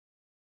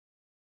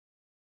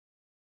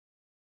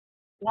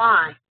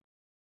 Why?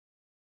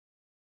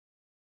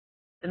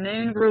 The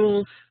moon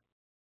rules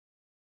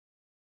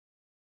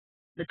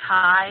the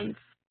tides.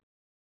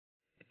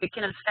 It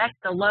can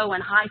affect the low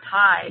and high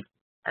tide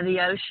of the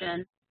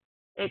ocean.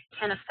 It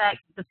can affect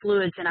the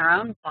fluids in our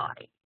own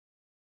body.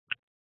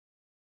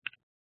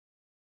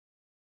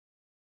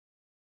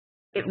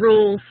 It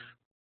rules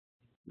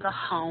the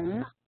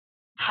home,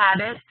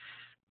 habits,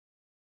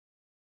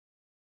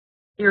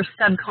 your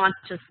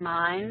subconscious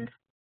mind,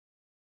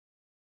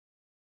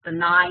 the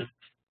night,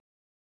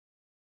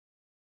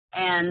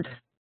 and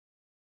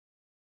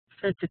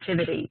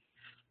sensitivity.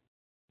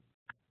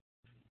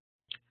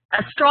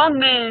 A strong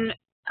moon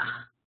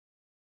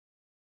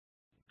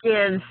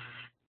gives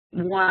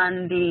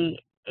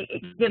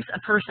it gives a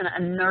person a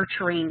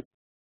nurturing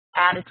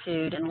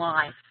attitude in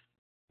life.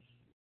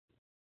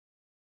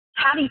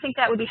 How do you think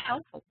that would be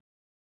helpful?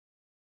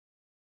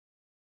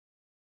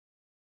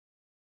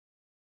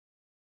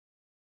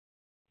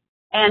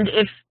 And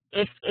if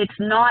it's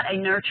not a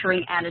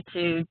nurturing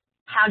attitude,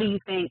 how do you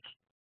think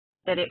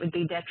that it would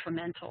be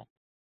detrimental?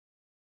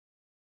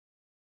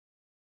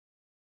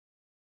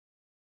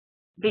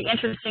 Be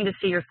interesting to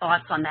see your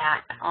thoughts on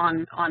that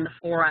on the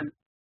forum.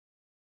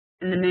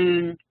 And the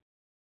moon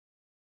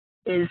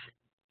is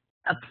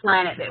a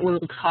planet that we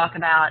will talk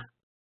about,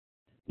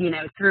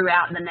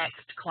 throughout the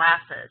next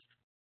classes.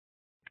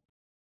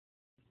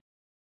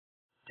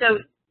 So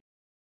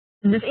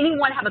does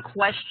anyone have a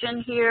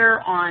question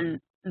here on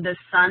the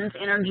sun's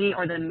energy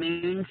or the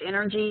moon's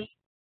energy,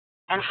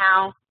 and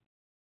how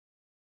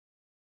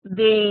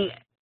the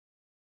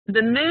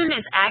moon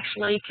is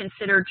actually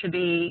considered to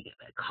be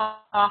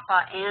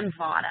Kapha and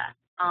Vata.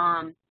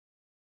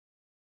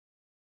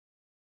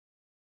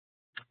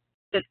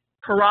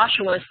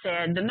 Parashara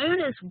said, the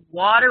moon is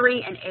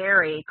watery and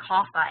airy,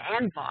 Kapha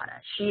and Vata.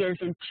 She is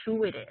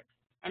intuitive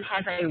and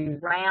has a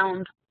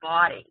round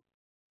body.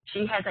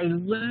 She has a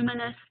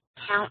luminous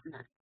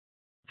countenance,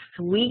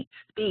 sweet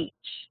speech,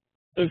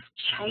 is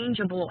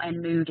changeable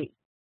and moody.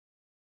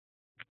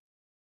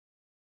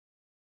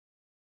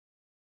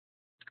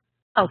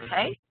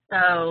 Okay,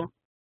 so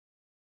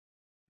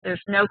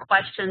there's no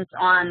questions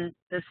on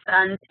the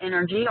sun's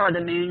energy or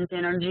the moon's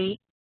energy.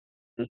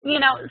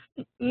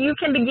 You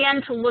can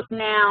begin to look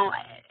now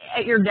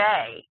at your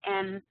day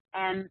and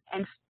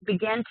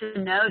begin to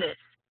notice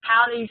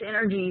how these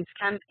energies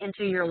come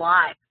into your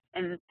life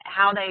and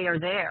how they are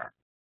there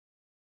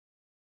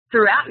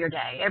throughout your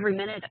day, every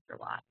minute of your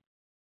life.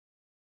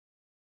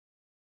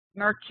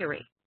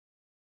 Mercury.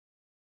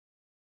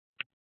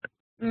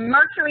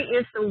 Mercury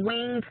is the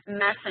winged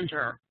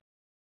messenger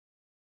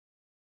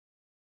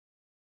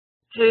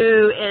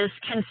who is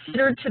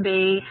considered to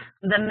be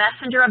the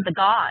messenger of the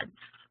gods.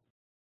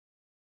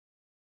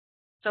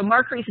 So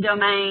Mercury's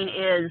domain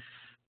is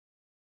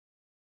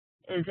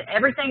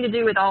everything to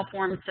do with all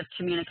forms of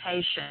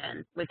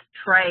communication, with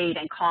trade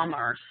and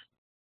commerce.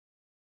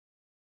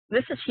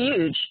 this is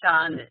huge.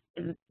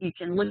 You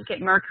can look at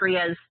Mercury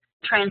as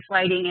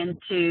translating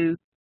into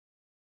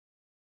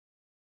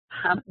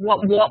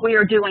what we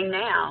are doing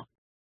now.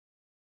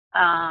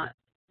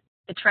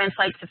 It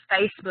translates to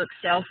Facebook,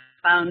 cell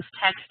phones,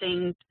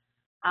 texting,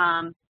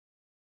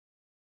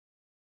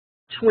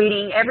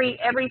 tweeting,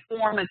 every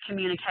form of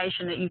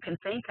communication that you can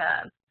think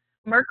of.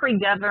 Mercury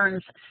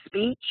governs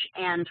speech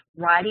and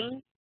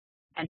writing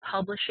and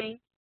publishing.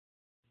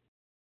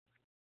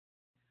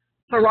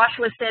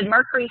 Parashva said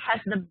Mercury has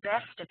the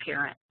best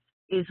appearance,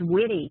 is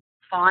witty,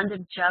 fond of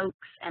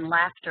jokes and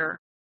laughter,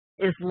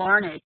 is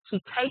learned.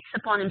 He takes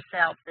upon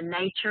himself the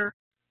nature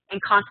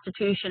and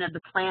constitution of the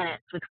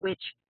planets with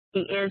which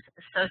he is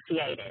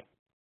associated.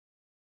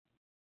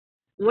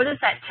 What does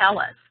that tell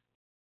us?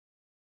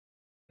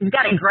 He's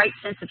got a great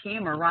sense of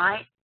humor,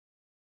 right?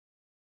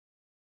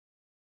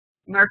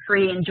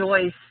 Mercury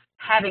enjoys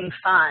having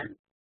fun.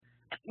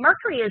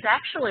 Mercury is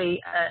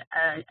actually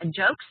a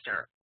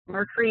jokester.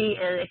 Mercury,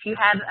 if you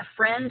have a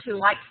friend who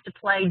likes to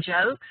play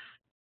jokes,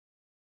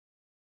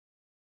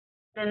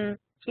 then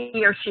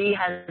he or she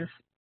has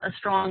a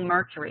strong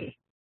Mercury.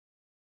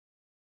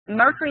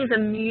 Mercury is a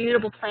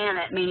mutable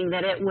planet, meaning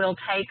that it will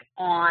take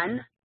on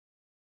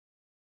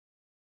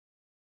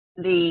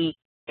the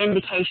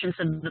indications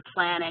of the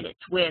planet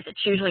it's with.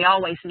 It's usually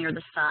always near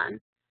the sun,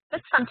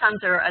 but sometimes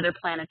there are other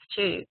planets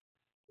too.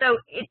 So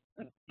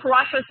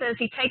Parashva says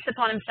he takes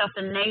upon himself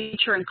the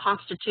nature and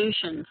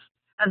constitutions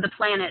of the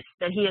planets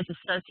that he is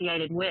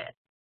associated with.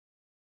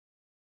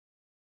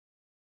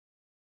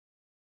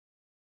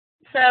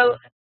 So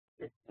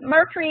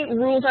Mercury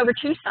rules over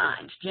two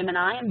signs,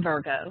 Gemini and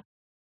Virgo.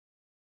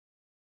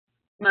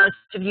 Most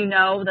of you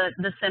know that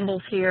the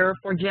symbols here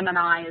for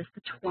Gemini is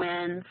the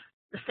twins.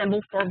 The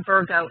symbol for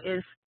Virgo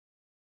is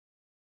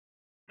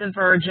the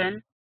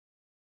Virgin.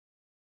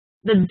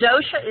 The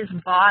dosha is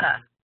Vata.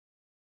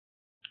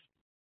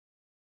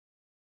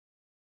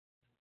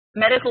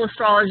 Medical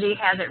astrology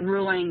has it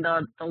ruling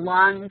the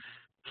lungs,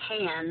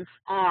 hands,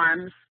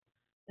 arms,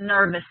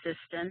 nervous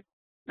system,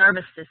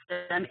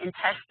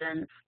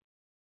 intestines,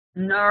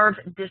 nerve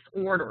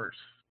disorders,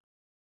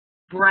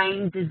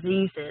 brain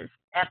diseases,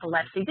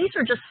 epilepsy. These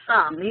are just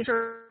some. These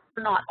are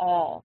not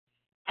all.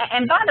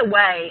 And by the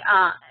way,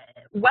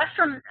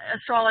 Western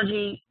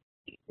astrology,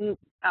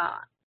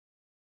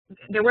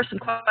 there were some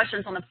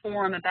questions on the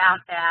forum about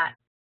that.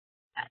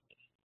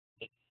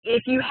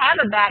 If you have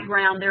a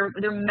background,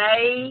 there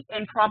may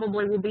and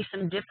probably will be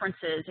some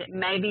differences. It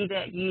may be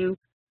that you,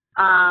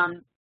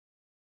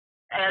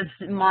 as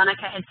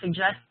Monica had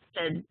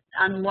suggested,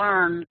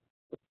 unlearn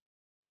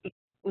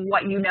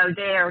what you know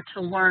there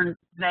to learn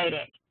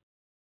Vedic.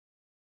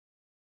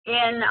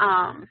 In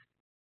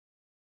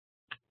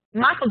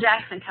Michael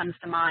Jackson comes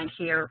to mind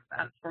here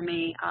for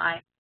me. I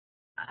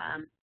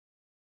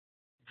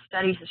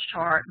studied his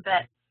chart,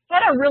 but he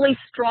had a really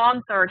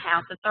strong third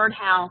house. The third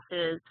house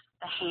is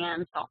the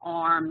hands, the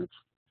arms,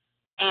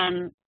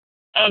 and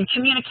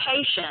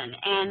communication,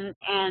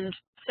 and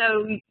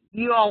so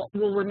you all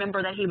will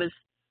remember that he was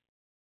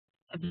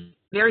a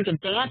very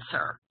good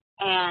dancer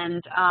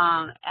and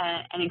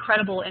an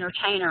incredible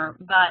entertainer.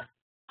 But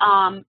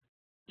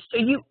so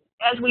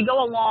as we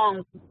go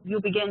along,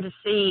 you'll begin to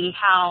see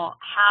how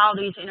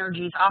these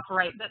energies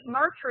operate. But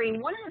Mercury,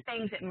 one of the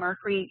things that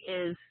Mercury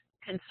is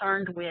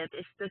concerned with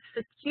is the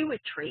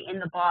circuitry in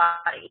the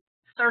body,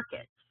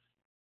 circuits.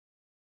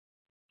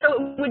 So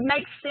it would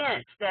make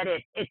sense that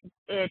it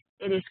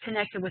is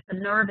connected with the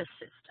nervous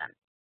system.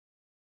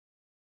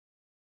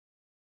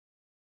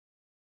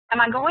 Am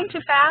I going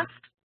too fast?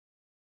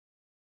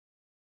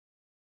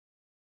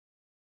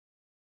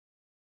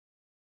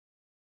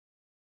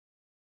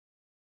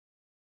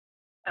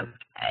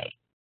 Okay.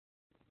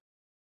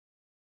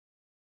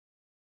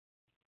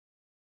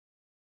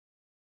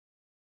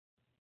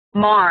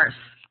 Mars,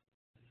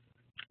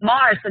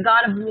 the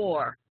god of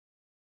war.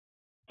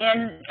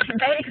 In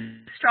Vedic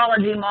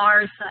astrology,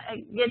 Mars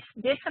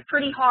gets a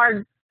pretty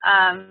hard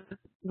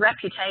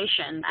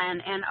reputation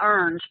and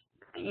earned,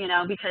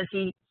 because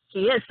he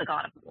is the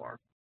god of war.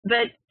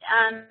 But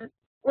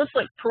let's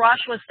look.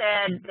 Parashva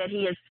said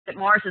that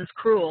Mars is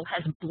cruel,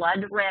 has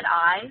blood red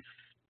eyes,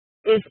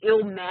 is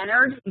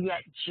ill-mannered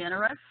yet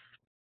generous,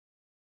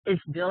 is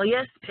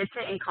bilious,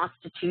 pitta in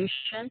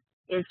constitution,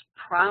 is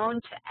prone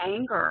to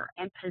anger,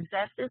 and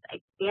possesses a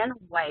thin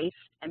waist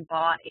and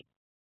body.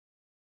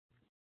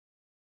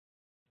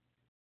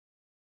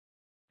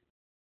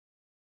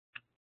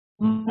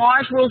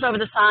 Mars rules over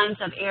the signs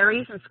of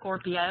Aries and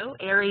Scorpio.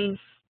 Aries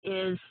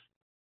is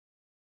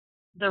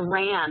the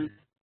ram.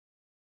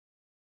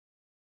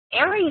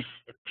 Aries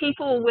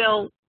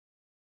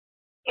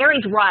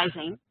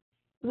rising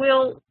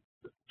will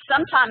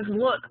sometimes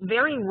look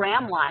very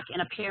ram-like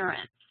in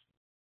appearance.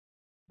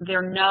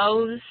 Their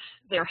nose,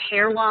 their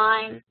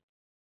hairline,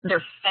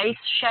 their face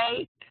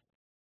shape.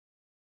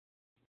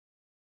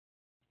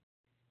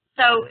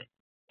 So,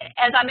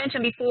 as I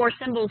mentioned before,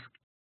 symbols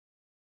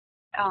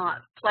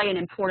play an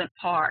important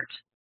part.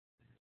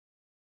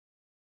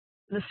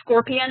 The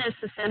scorpion is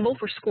the symbol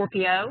for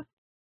Scorpio.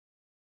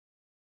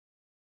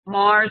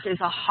 Mars is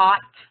a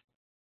hot,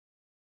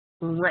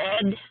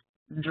 red,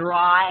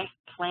 dry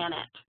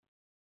planet.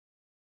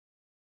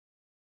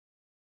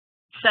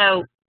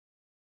 So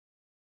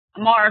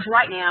Mars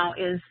right now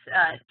is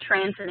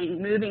transiting,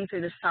 moving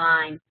through the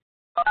sign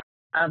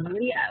of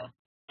Leo.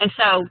 And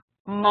so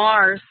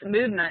Mars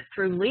movement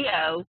through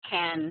Leo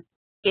can,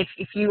 if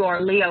you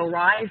are Leo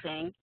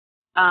rising,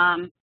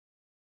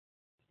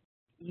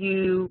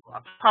 you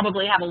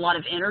probably have a lot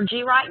of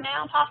energy right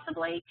now,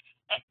 possibly,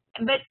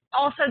 but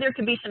also there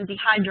could be some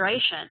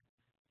dehydration.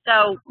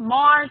 So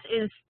Mars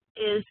is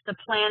the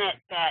planet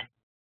that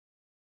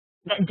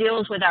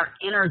deals with our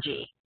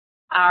energy,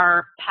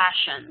 our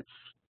passions.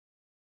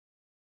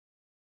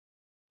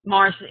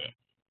 Mars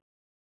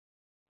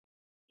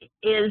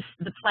is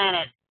the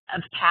planet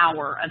of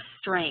power, of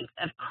strength,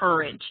 of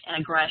courage, and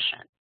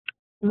aggression.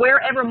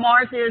 Wherever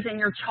Mars is in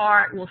your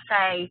chart will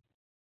say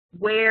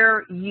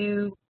where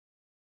you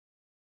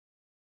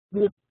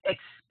will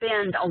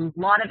expend a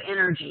lot of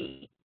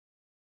energy.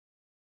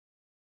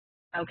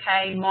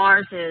 Okay,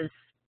 Mars is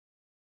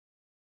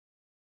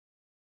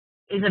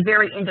a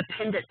very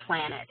independent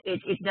planet.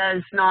 It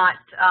does not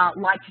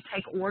like to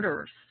take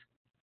orders.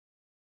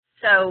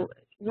 So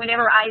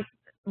whenever I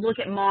look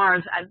at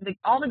Mars,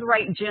 all the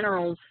great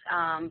generals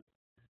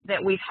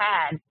that we've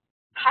had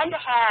to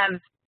have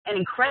an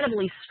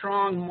incredibly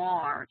strong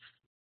Mars,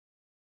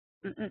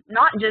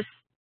 not just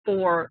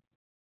for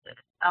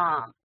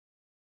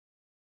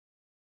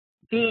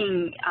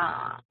being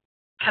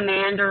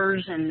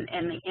commanders and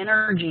the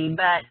energy,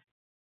 but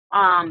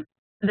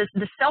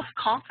the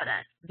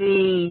self-confidence.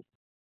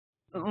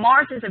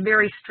 Mars is a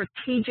very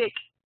strategic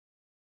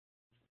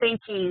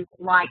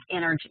thinking-like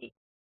energy.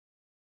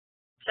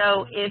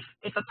 So if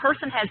a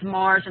person has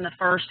Mars in the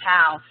first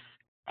house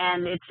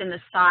and it's in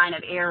the sign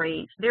of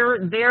Aries,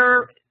 they're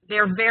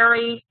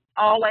very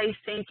always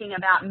thinking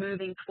about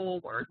moving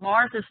forward.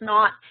 Mars is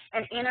not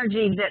an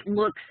energy that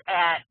looks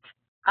at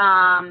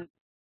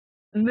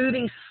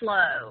moving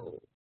slow.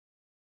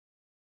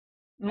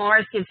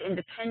 Mars gives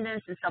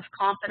independence and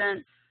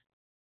self-confidence,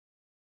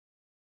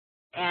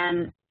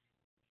 and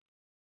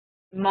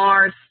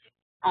Mars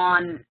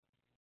on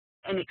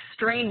an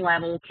extreme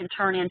level can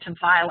turn into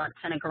violence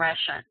and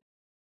aggression.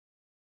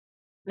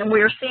 And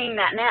we're seeing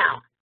that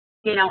now,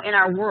 in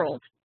our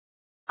world.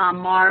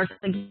 Mars,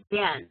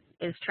 again,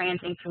 is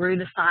transiting through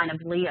the sign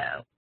of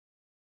Leo.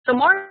 So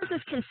Mars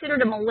is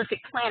considered a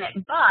malefic planet,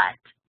 but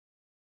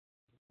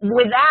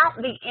without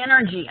the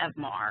energy of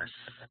Mars,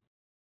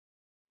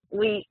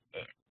 we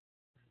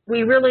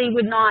really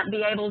would not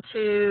be able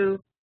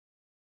to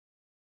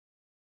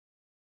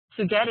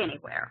get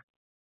anywhere,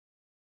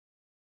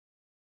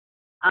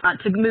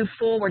 to move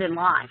forward in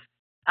life.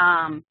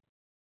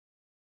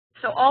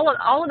 So all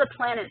of the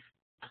planets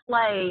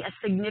play a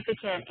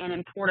significant and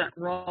important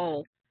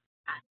role.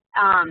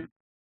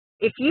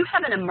 If you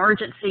have an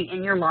emergency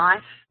in your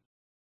life,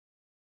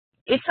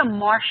 it's a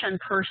Martian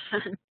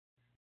person.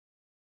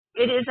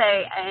 It is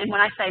and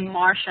when I say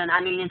Martian, I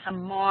mean it's a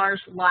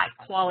Mars-like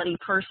quality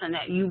person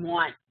that you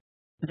want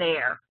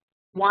there.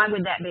 Why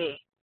would that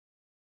be?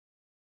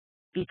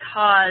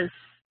 Because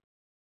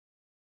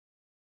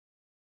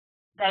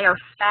they are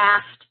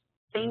fast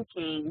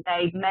thinking,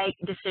 they make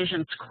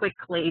decisions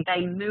quickly,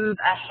 they move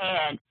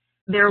ahead.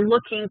 They're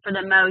looking for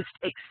the most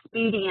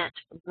expedient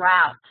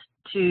route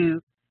to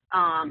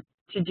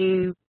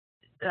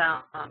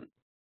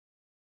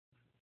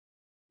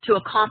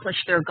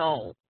accomplish their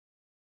goal.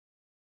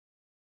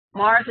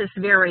 Mars is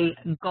very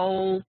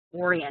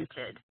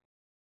goal-oriented.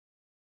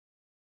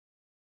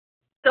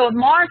 So if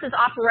Mars is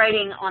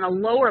operating on a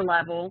lower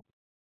level,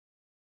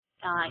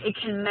 it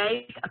can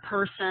make a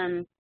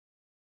person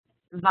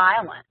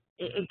violent.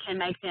 It can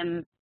make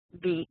them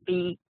be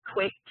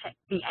quick,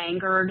 be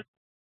angered.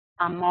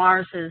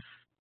 Mars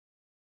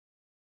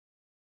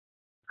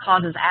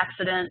causes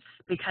accidents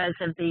because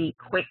of the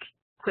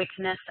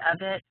quickness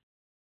of it.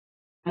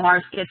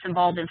 Mars gets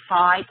involved in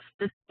fights.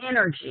 This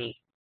energy.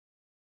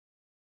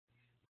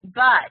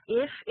 But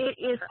if it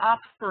is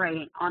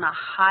operating on a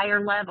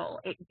higher level,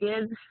 it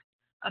gives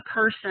a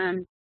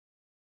person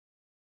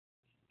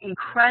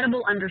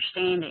incredible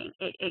understanding.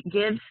 It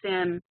gives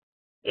them,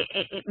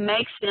 it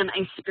makes them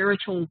a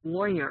spiritual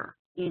warrior.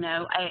 They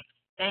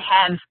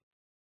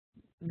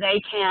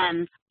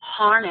can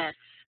harness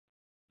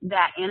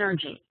that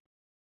energy.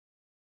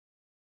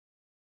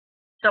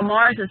 So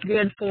Mars is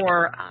good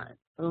for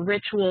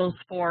rituals,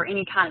 for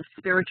any kind of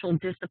spiritual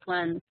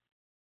discipline.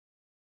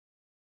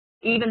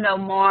 Even though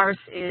Mars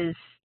is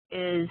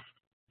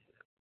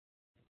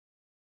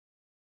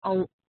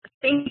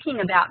thinking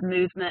about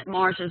movement,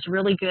 Mars is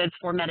really good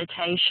for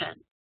meditation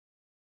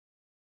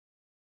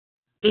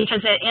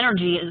because that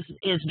energy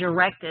is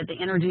directed. The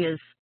energy is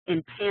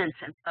intense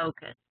and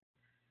focused.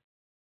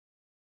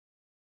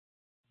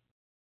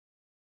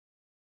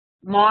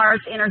 Mars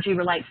energy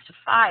relates to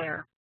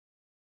fire.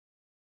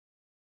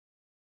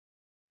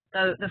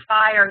 So the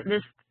fire,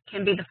 this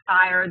can be the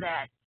fire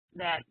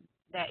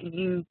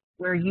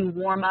where you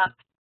warm up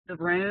the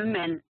room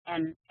and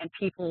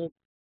people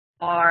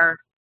are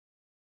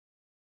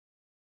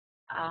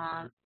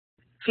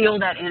feel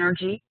that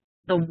energy,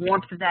 the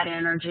warmth of that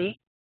energy,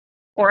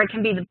 or it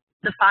can be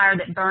the fire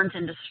that burns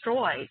and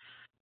destroys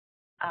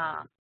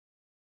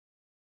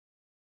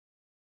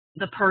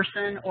the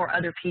person or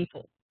other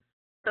people.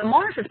 So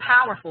Mars is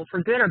powerful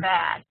for good or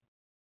bad,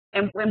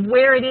 and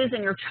where it is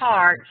in your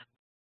chart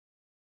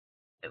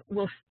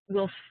will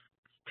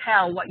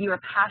tell what you are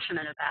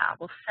passionate about,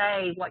 will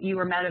say what you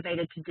are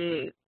motivated to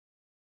do.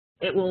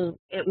 It will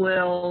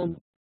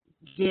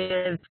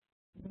give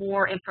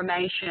more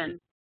information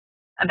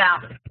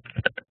about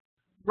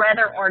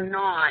whether or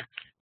not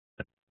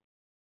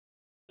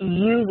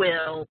you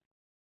will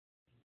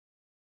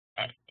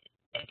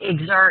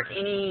exert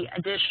any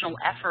additional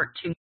effort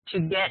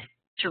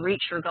to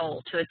reach your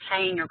goal, to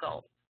attain your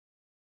goal.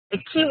 The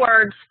key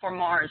words for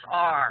Mars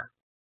are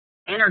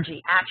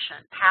energy,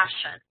 action,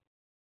 passion,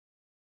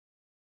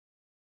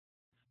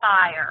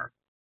 fire,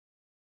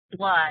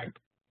 blood,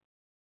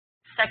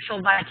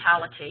 sexual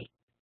vitality,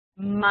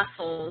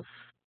 muscles,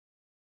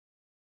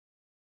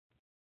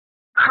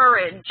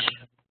 courage.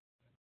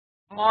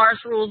 Mars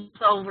rules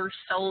over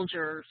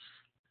soldiers.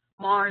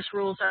 Mars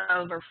rules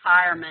over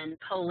firemen,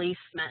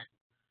 policemen.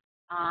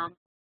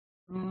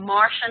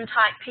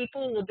 Martian-type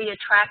people will be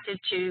attracted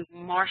to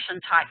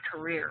Martian-type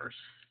careers.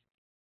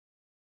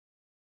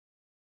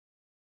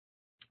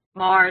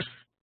 Mars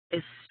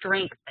is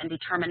strength and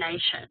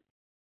determination.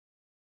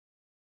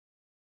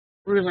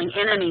 Ruling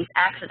enemies,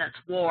 accidents,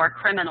 war,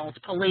 criminals,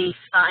 police,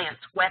 science,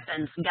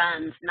 weapons,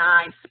 guns,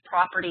 knives,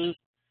 property,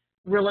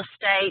 real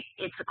estate.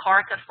 It's a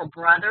karaka for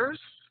brothers.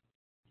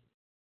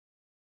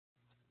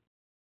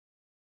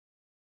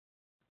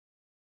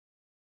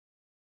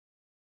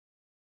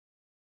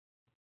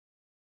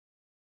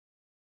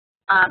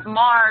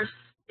 Mars,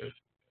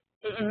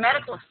 in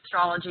medical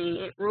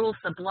astrology, it rules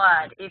the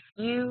blood. If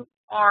you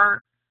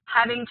are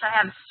having to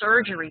have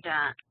surgery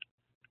done,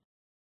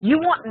 you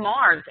want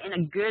Mars in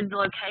a good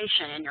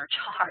location in your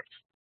chart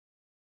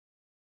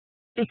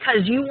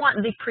because you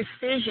want the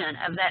precision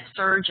of that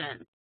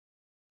surgeon.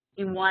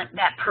 You want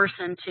that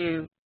person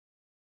to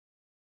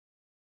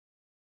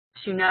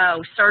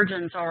know.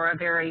 Surgeons are a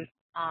very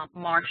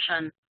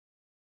Martian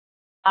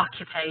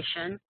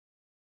occupation.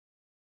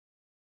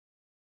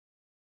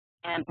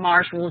 And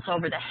Mars rules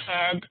over the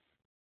head,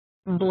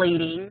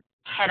 bleeding,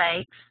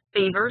 headaches,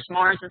 fevers.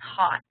 Mars is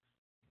hot.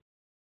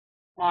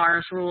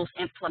 Mars rules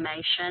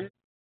inflammation,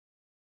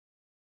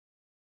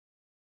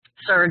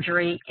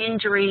 surgery,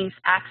 injuries,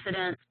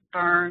 accidents,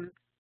 burns,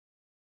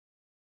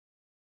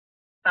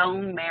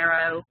 bone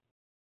marrow.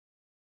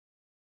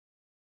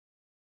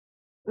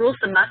 Rules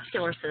the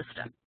muscular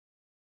system.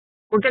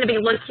 We're going to be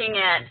looking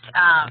at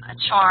a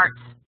chart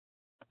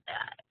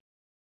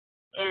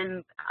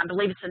in, I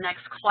believe it's the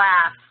next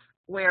class,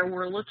 where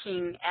we're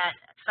looking at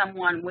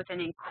someone with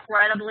an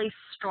incredibly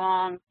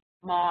strong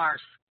Mars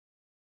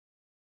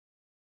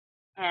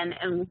and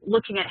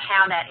looking at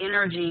how that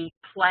energy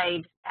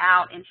played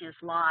out in his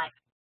life.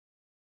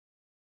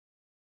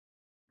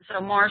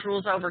 So Mars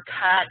rules over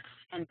cuts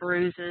and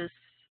bruises.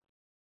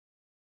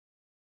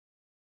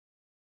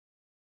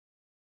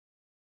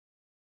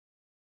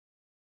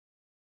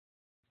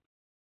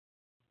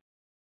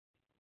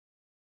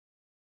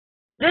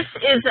 This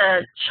is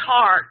a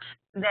chart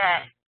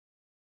that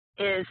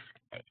is,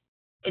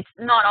 it's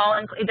not all,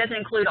 it doesn't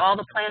include all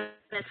the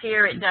planets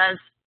here. It does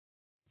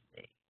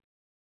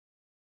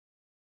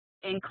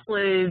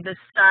include the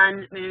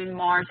Sun, Moon,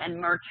 Mars, and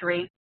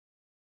Mercury.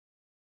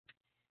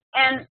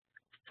 And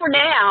for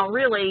now,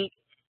 really,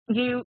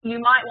 you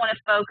might want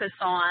to focus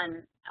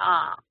on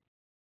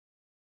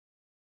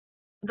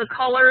the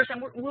colors,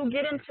 and we'll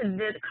get into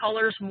the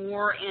colors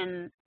more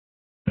in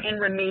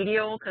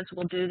remedial because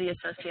we'll do the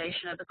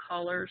association of the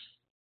colors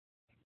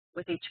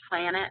with each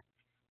planet.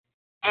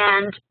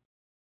 And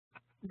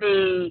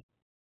the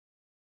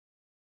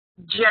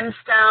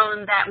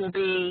gemstone that will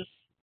be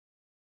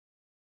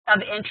of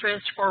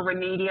interest for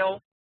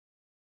remedial.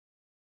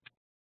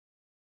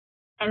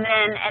 And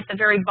then at the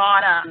very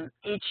bottom,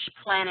 each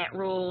planet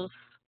rules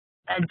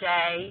a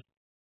day.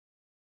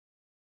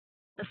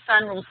 The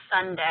Sun rules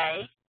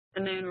Sunday.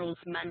 The Moon rules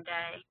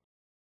Monday.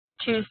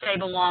 Tuesday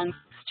belongs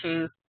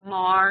to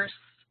Mars.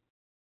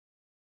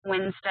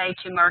 Wednesday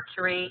to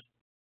Mercury.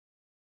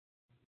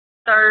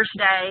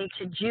 Thursday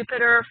to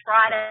Jupiter.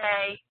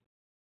 Friday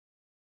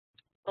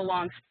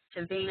belongs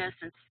to Venus,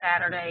 and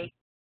Saturday,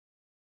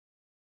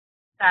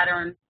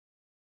 Saturn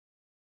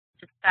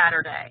to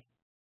Saturday.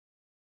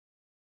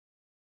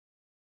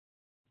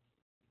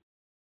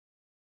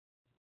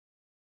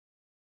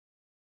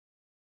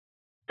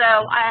 So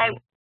I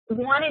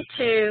wanted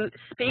to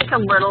speak a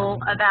little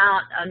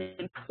about an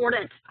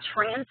important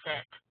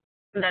transit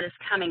that is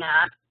coming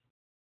up.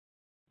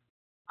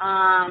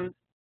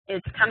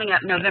 It's coming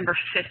up November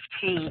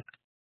 15th.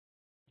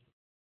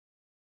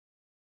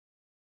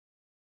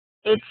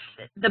 It's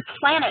the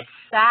planet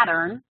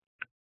Saturn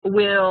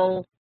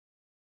will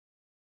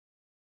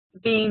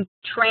be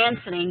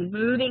transiting,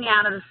 moving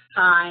out of the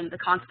sign, the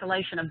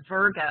constellation of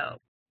Virgo,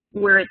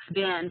 where it's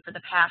been for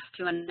the past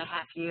 2.5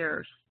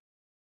 years.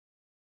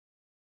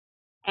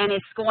 and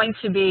it's going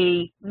to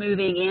be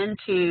moving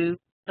into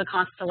the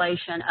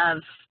constellation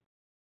of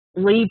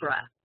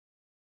Libra.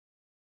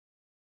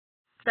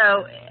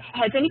 So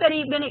has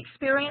anybody been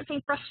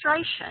experiencing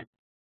frustration?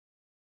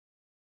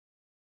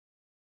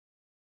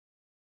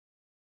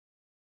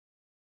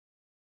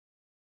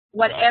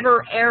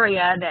 Whatever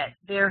area that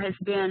there has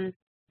been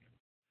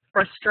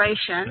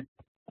frustration,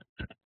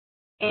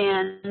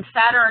 and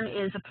Saturn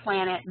is a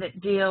planet that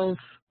deals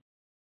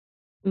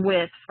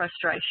with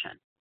frustration.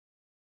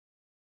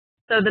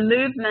 So the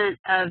movement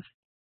of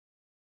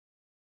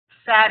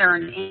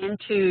Saturn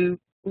into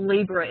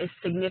Libra is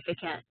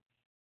significant.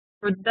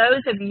 For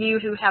those of you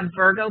who have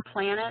Virgo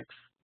planets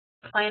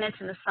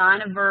in the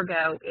sign of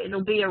Virgo,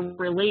 it'll be a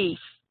relief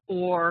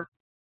for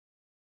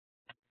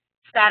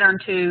Saturn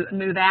to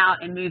move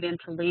out and move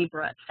into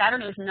Libra.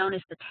 Saturn is known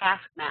as the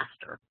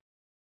taskmaster.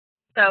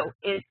 So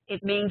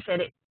it means that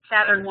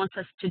Saturn wants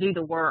us to do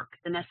the work,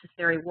 the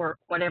necessary work,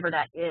 whatever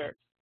that is.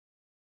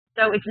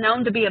 So it's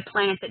known to be a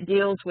planet that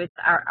deals with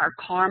our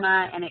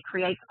karma, and it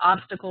creates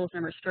obstacles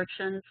and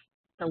restrictions,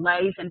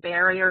 delays and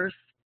barriers.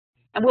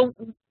 And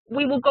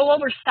we will go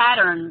over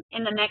Saturn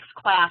in the next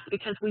class,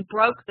 because we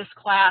broke this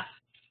class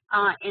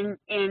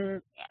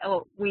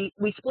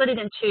we split it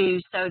in two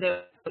so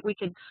that we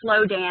could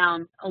slow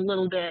down a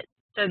little bit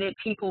so that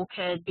people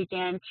could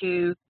begin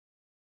to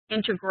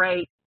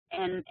integrate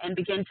and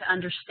begin to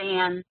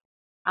understand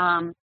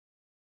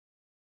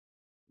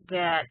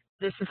that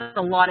this is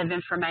a lot of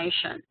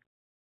information.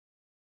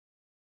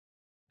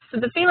 So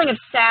the feeling of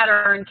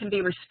Saturn can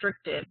be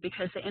restrictive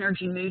because the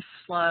energy moves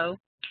slow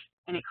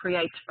and it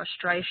creates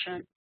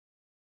frustration.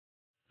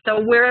 So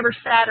wherever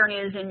Saturn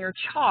is in your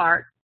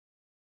chart,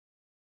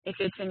 if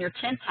it's in your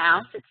 10th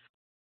house, it's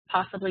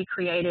possibly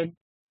created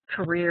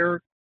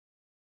career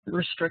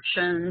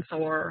restrictions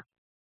or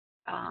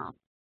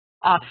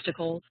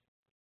obstacles.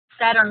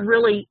 Saturn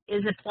really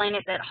is a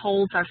planet that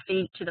holds our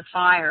feet to the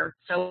fire,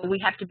 so we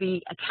have to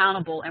be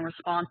accountable and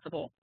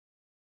responsible.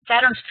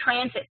 Saturn's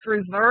transit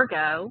through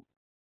Virgo.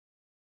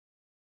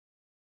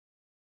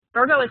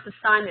 Virgo is the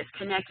sign that's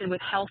connected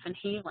with health and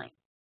healing.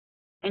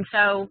 And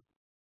so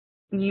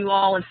you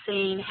all have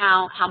seen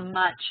how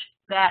much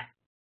that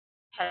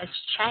has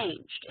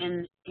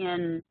changed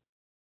in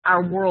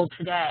our world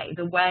today,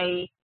 the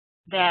way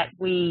that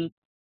we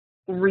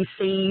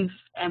receive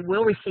and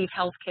will receive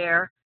health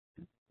care.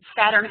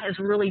 Saturn has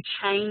really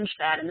changed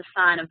that in the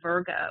sign of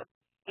Virgo.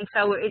 And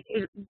so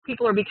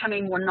people are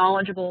becoming more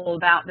knowledgeable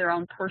about their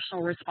own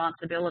personal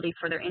responsibility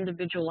for their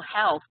individual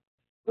health,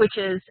 which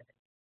is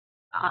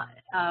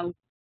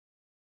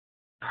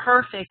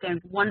perfect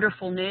and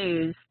wonderful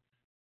news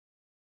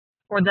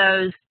for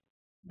those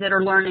that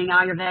are learning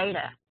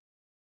Ayurveda.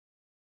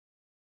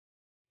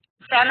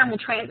 Saturn will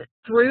transit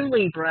through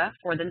Libra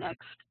for the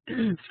next,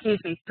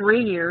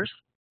 3 years,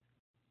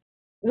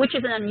 which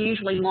is an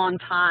unusually long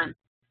time.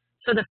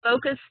 So the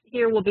focus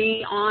here will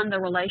be on the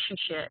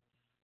relationship.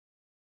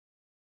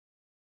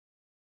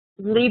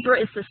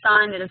 Libra is the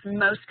sign that is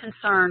most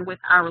concerned with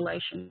our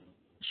relationships.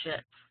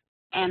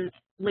 And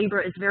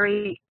Libra is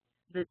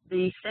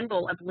the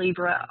symbol of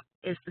Libra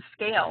is the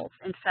scales.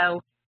 And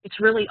so it's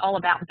really all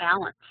about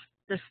balance.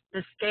 The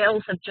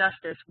scales of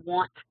justice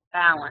want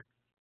balance.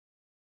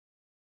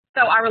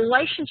 So our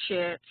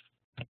relationships,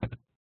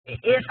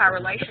 if our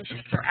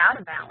relationships are out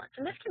of balance,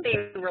 and this can be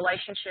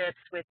relationships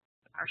with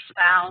our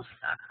spouse,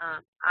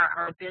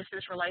 our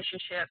business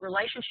relationships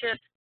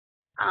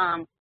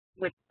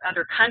with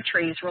other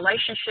countries,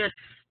 relationships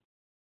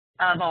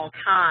of all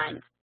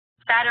kinds,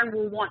 Saturn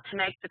will want to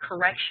make the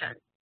correction.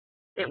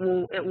 It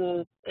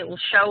will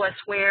show us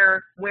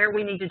where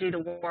we need to do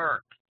the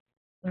work,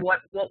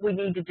 what we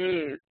need to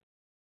do.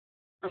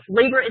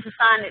 Libra is a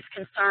sign that's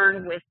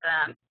concerned with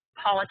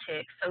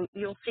politics, so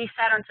you'll see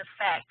Saturn's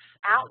effects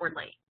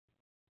outwardly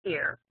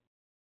here.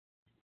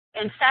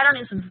 And Saturn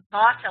is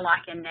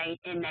Vata-like in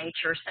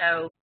nature,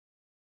 so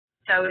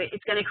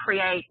it's going to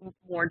create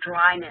more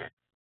dryness,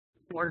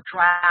 more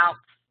drought,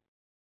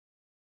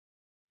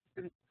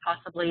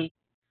 possibly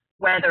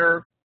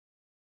weather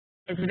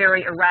is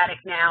very erratic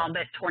now,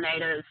 but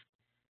tornadoes.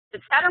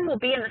 But Saturn will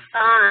be in the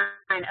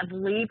sign of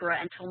Libra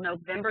until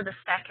November the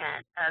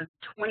 2nd of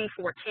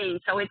 2014,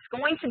 so it's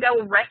going to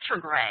go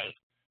retrograde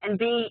and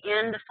be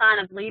in the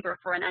sign of Libra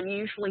for an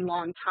unusually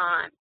long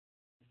time.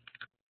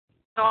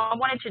 So I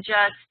wanted to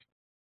just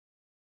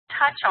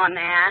touch on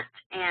that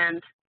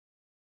and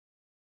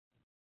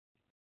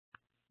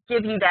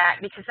give you that,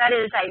 because that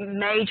is a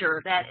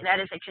major, that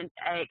is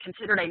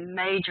considered a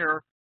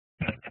major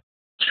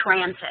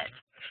transit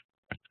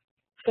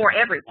for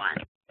everyone,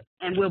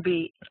 and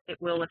it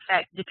will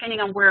affect,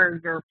 depending on where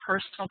your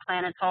personal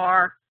planets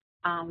are,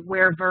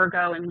 where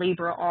Virgo and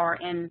Libra are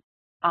in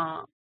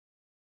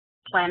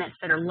planets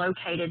that are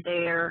located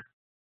there,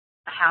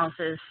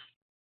 houses,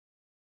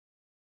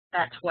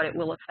 that's what it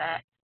will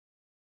affect.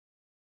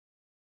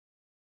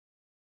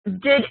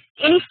 Did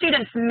any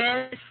students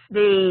miss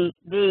the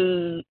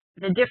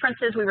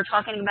differences we were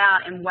talking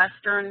about in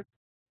Western,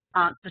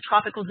 the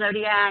tropical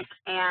zodiac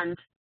and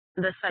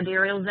the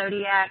sidereal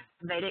zodiac,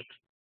 Vedic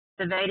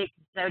the Vedic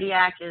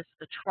zodiac is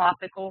the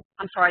tropical,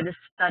 the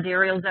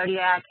sidereal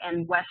zodiac,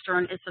 and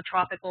Western is the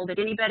tropical. Did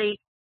anybody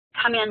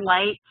come in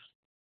late?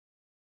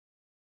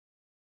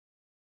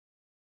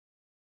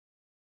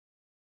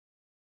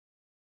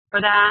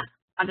 For that,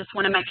 I just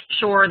want to make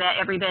sure that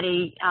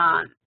everybody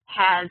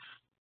has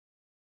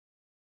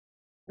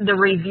the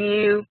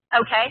review.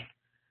 Okay.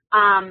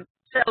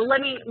 So let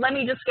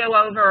me just go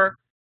over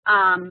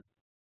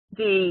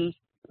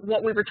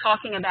what we were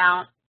talking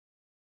about.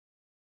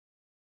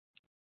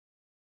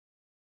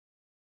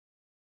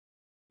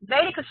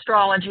 Vedic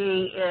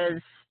astrology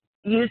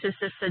uses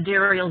the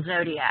sidereal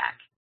zodiac.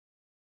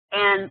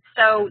 And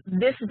so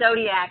this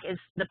zodiac is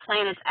the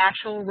planet's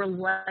actual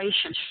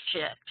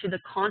relationship to the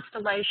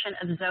constellation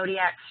of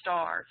zodiac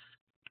stars.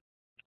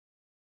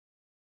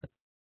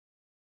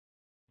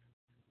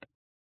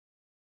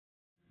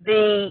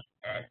 The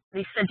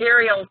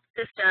sidereal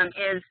system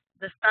is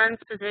the sun's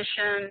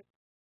position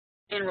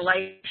in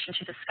relation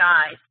to the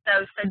skies.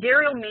 So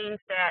sidereal means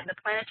that the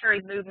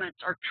planetary movements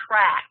are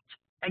tracked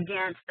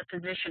against the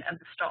position of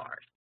the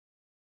stars.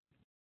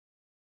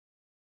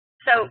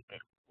 So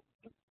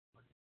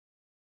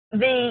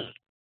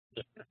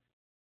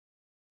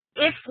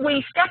if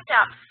we stepped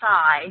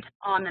outside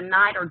on the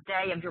night or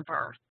day of your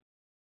birth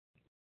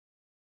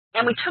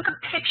and we took a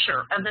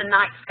picture of the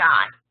night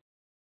sky,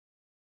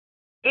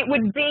 it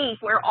would be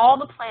where all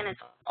the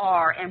planets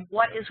are and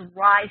what is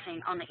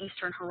rising on the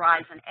eastern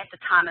horizon at the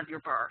time of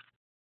your birth.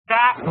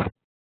 That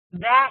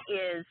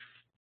is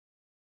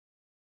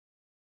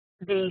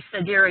the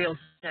sidereal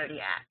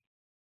zodiac.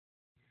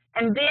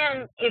 And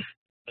then if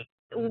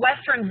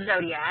Western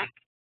zodiac,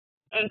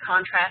 in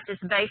contrast, is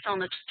based on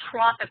the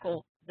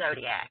tropical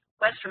zodiac.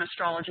 Western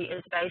astrology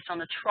is based on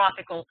the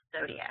tropical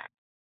zodiac.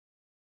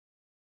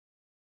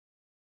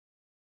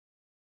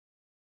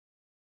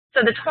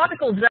 So the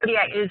tropical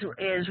zodiac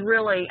is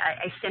really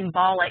a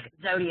symbolic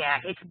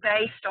zodiac. It's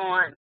based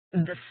on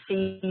the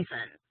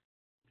seasons.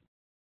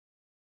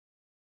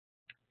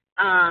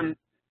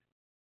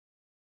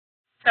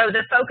 So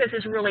the focus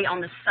is really on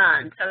the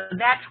sun. So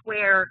that's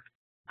where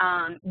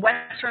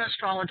Western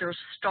astrologers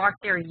start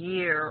their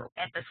year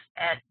at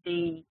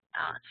the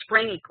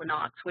spring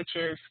equinox, which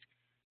is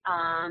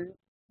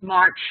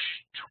March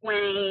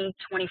 20,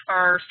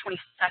 21st,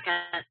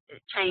 22nd.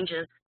 It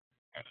changes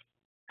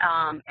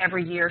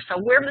every year. So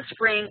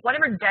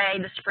whatever day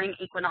the spring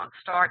equinox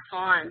starts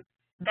on,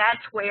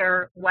 that's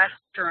where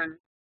Western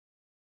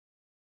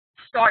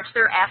starts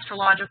their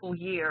astrological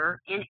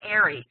year in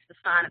Aries, the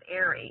sign of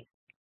Aries.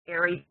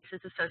 Aries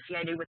is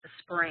associated with the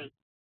spring.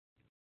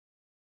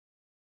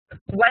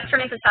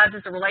 Western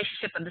emphasizes the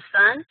relationship of the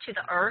sun to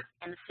the earth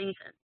and the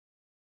seasons.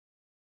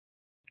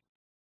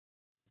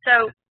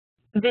 So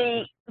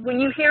when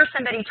you hear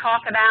somebody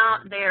talk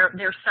about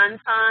their sun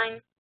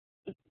sign,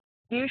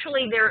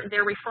 usually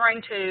they're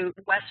referring to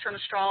Western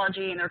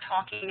astrology and they're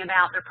talking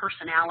about their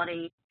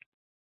personality,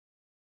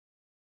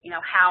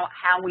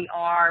 how we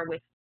are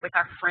with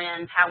our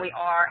friends, how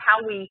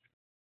we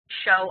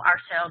show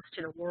ourselves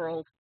to the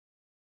world.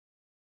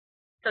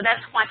 So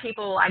that's why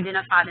people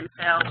identify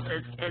themselves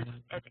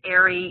as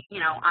Aries,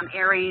 I'm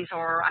Aries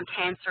or I'm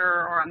Cancer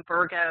or I'm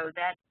Virgo,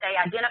 that they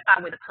identify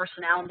with a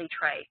personality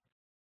trait.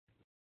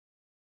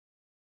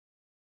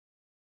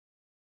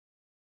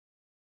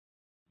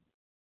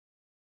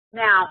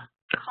 Now,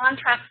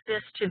 contrast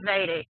this to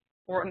Vedic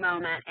for a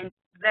moment, and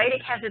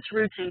Vedic has its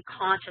roots in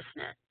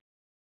consciousness.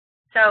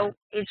 So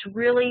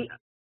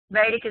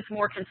Vedic is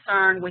more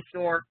concerned with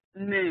your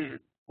moon,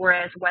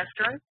 whereas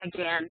Western,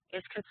 again,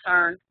 is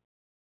concerned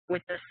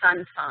with the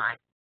sun sign,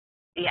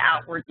 the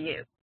outward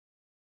view.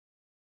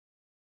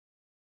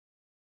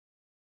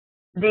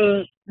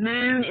 The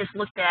moon is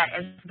looked at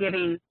as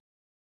giving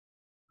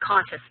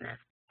consciousness.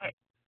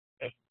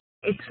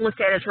 It's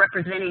looked at as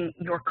representing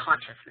your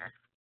consciousness.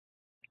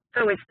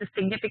 So it's the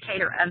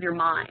significator of your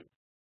mind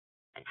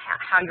and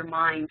how your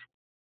mind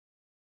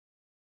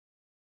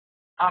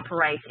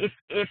operates.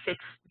 If it's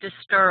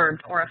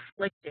disturbed or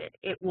afflicted,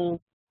 it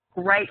will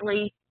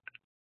greatly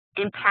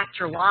impact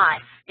your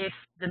life. If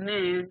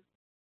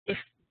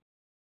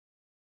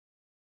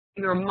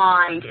your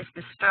mind is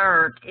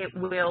disturbed, it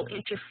will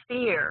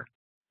interfere.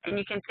 And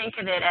you can think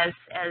of it as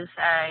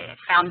a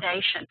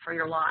foundation for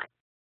your life.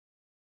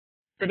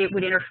 That it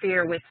would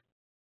interfere with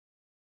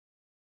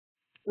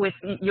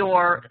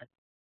your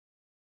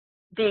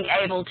being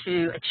able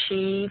to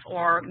achieve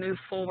or move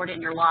forward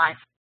in your life.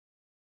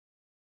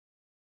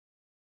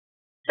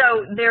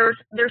 So there's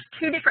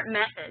two different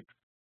methods.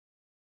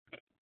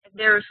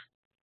 There's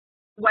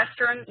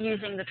Western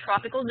using the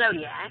tropical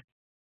zodiac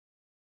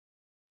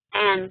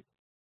and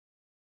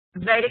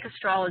Vedic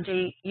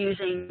astrology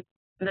using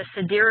the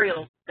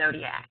sidereal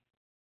zodiac.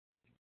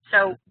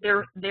 So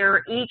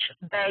they're each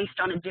based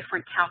on a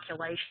different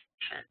calculation.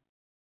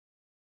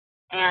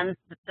 And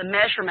the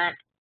measurement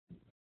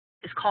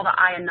is called the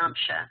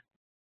Ayanamsha.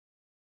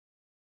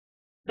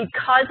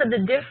 Because of the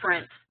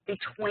difference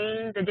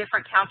between the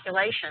different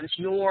calculations,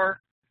 you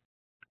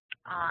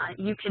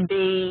could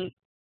be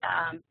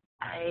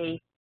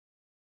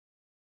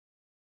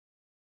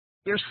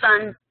your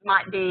sun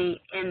might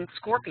be in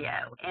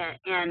Scorpio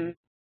in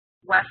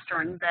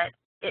Western, that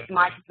it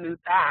might have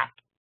moved back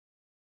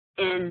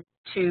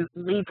into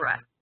Libra.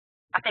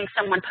 I think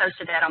someone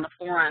posted that on the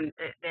forum,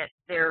 that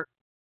they're,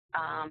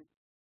 I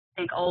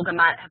think Olga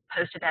might have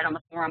posted that on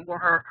the forum,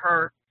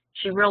 where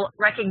she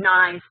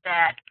recognized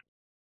that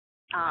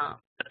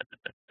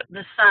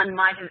the sun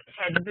might have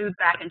had moved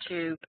back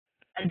into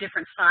a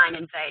different sign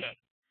in Vedic.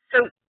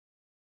 So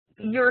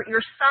your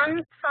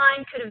sun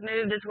sign could have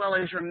moved as well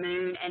as your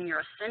moon and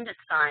your ascendant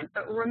sign,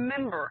 but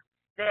remember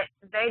that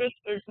Vedic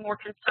is more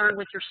concerned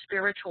with your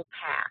spiritual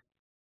path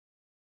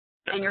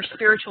and your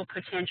spiritual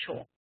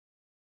potential.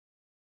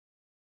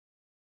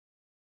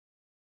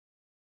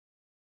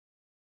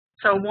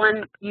 So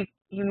one,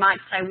 you might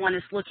say one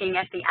is looking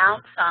at the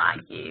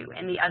outside you,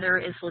 and the other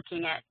is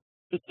looking at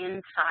the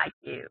inside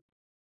you.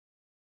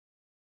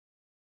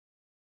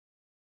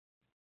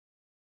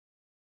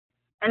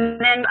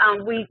 And then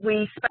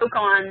we spoke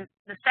on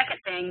the second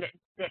thing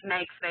that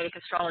makes Vedic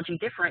astrology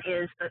different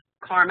is the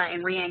karma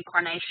and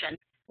reincarnation.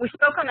 We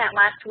spoke on that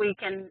last week,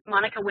 and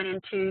Monica went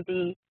into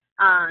the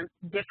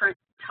different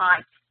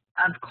types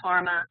of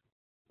karma.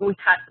 We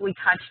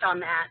touched on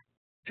that.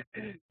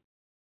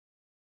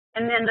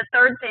 And then the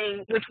third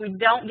thing, which we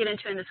don't get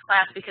into in this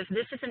class because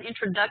this is an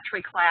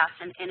introductory class,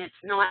 and it's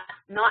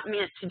not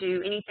meant to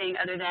do anything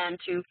other than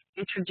to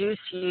introduce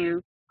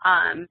you,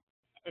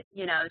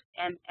 you know,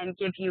 and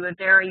give you a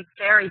very,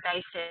 very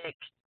basic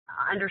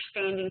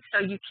understanding so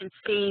you can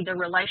see the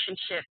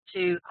relationship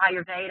to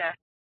Ayurveda.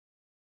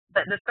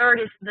 But the third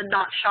is the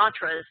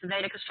nakshatras.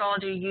 Vedic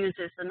astrology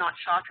uses the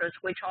nakshatras,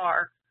 which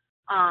are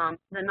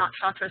the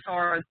nakshatras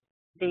are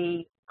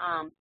the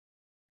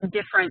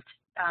different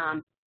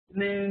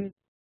moon.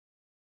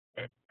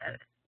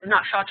 The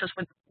nakshatras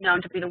were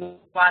known to be the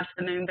wives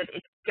of the moon, but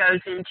it goes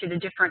into the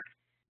different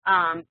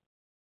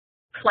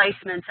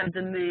placements of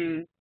the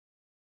moon.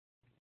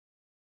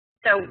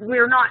 So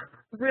we're not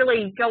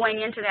really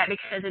going into that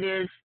because it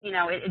is, you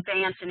know,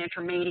 advanced and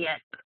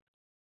intermediate.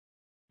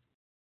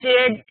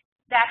 Did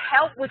that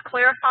help with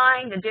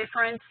clarifying the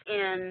difference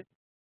in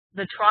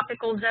the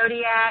tropical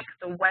zodiac,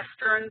 the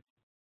Western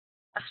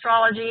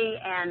astrology,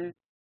 and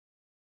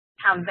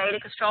how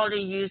Vedic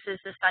astrology uses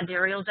the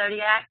sidereal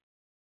zodiac?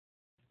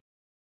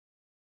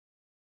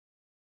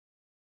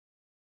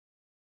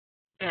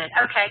 Good.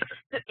 Okay.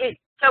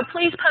 So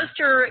please post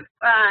your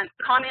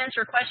comments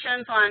or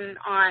questions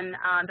on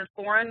the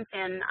forums,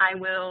 and I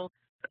will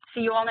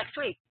see you all next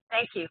week.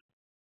 Thank you.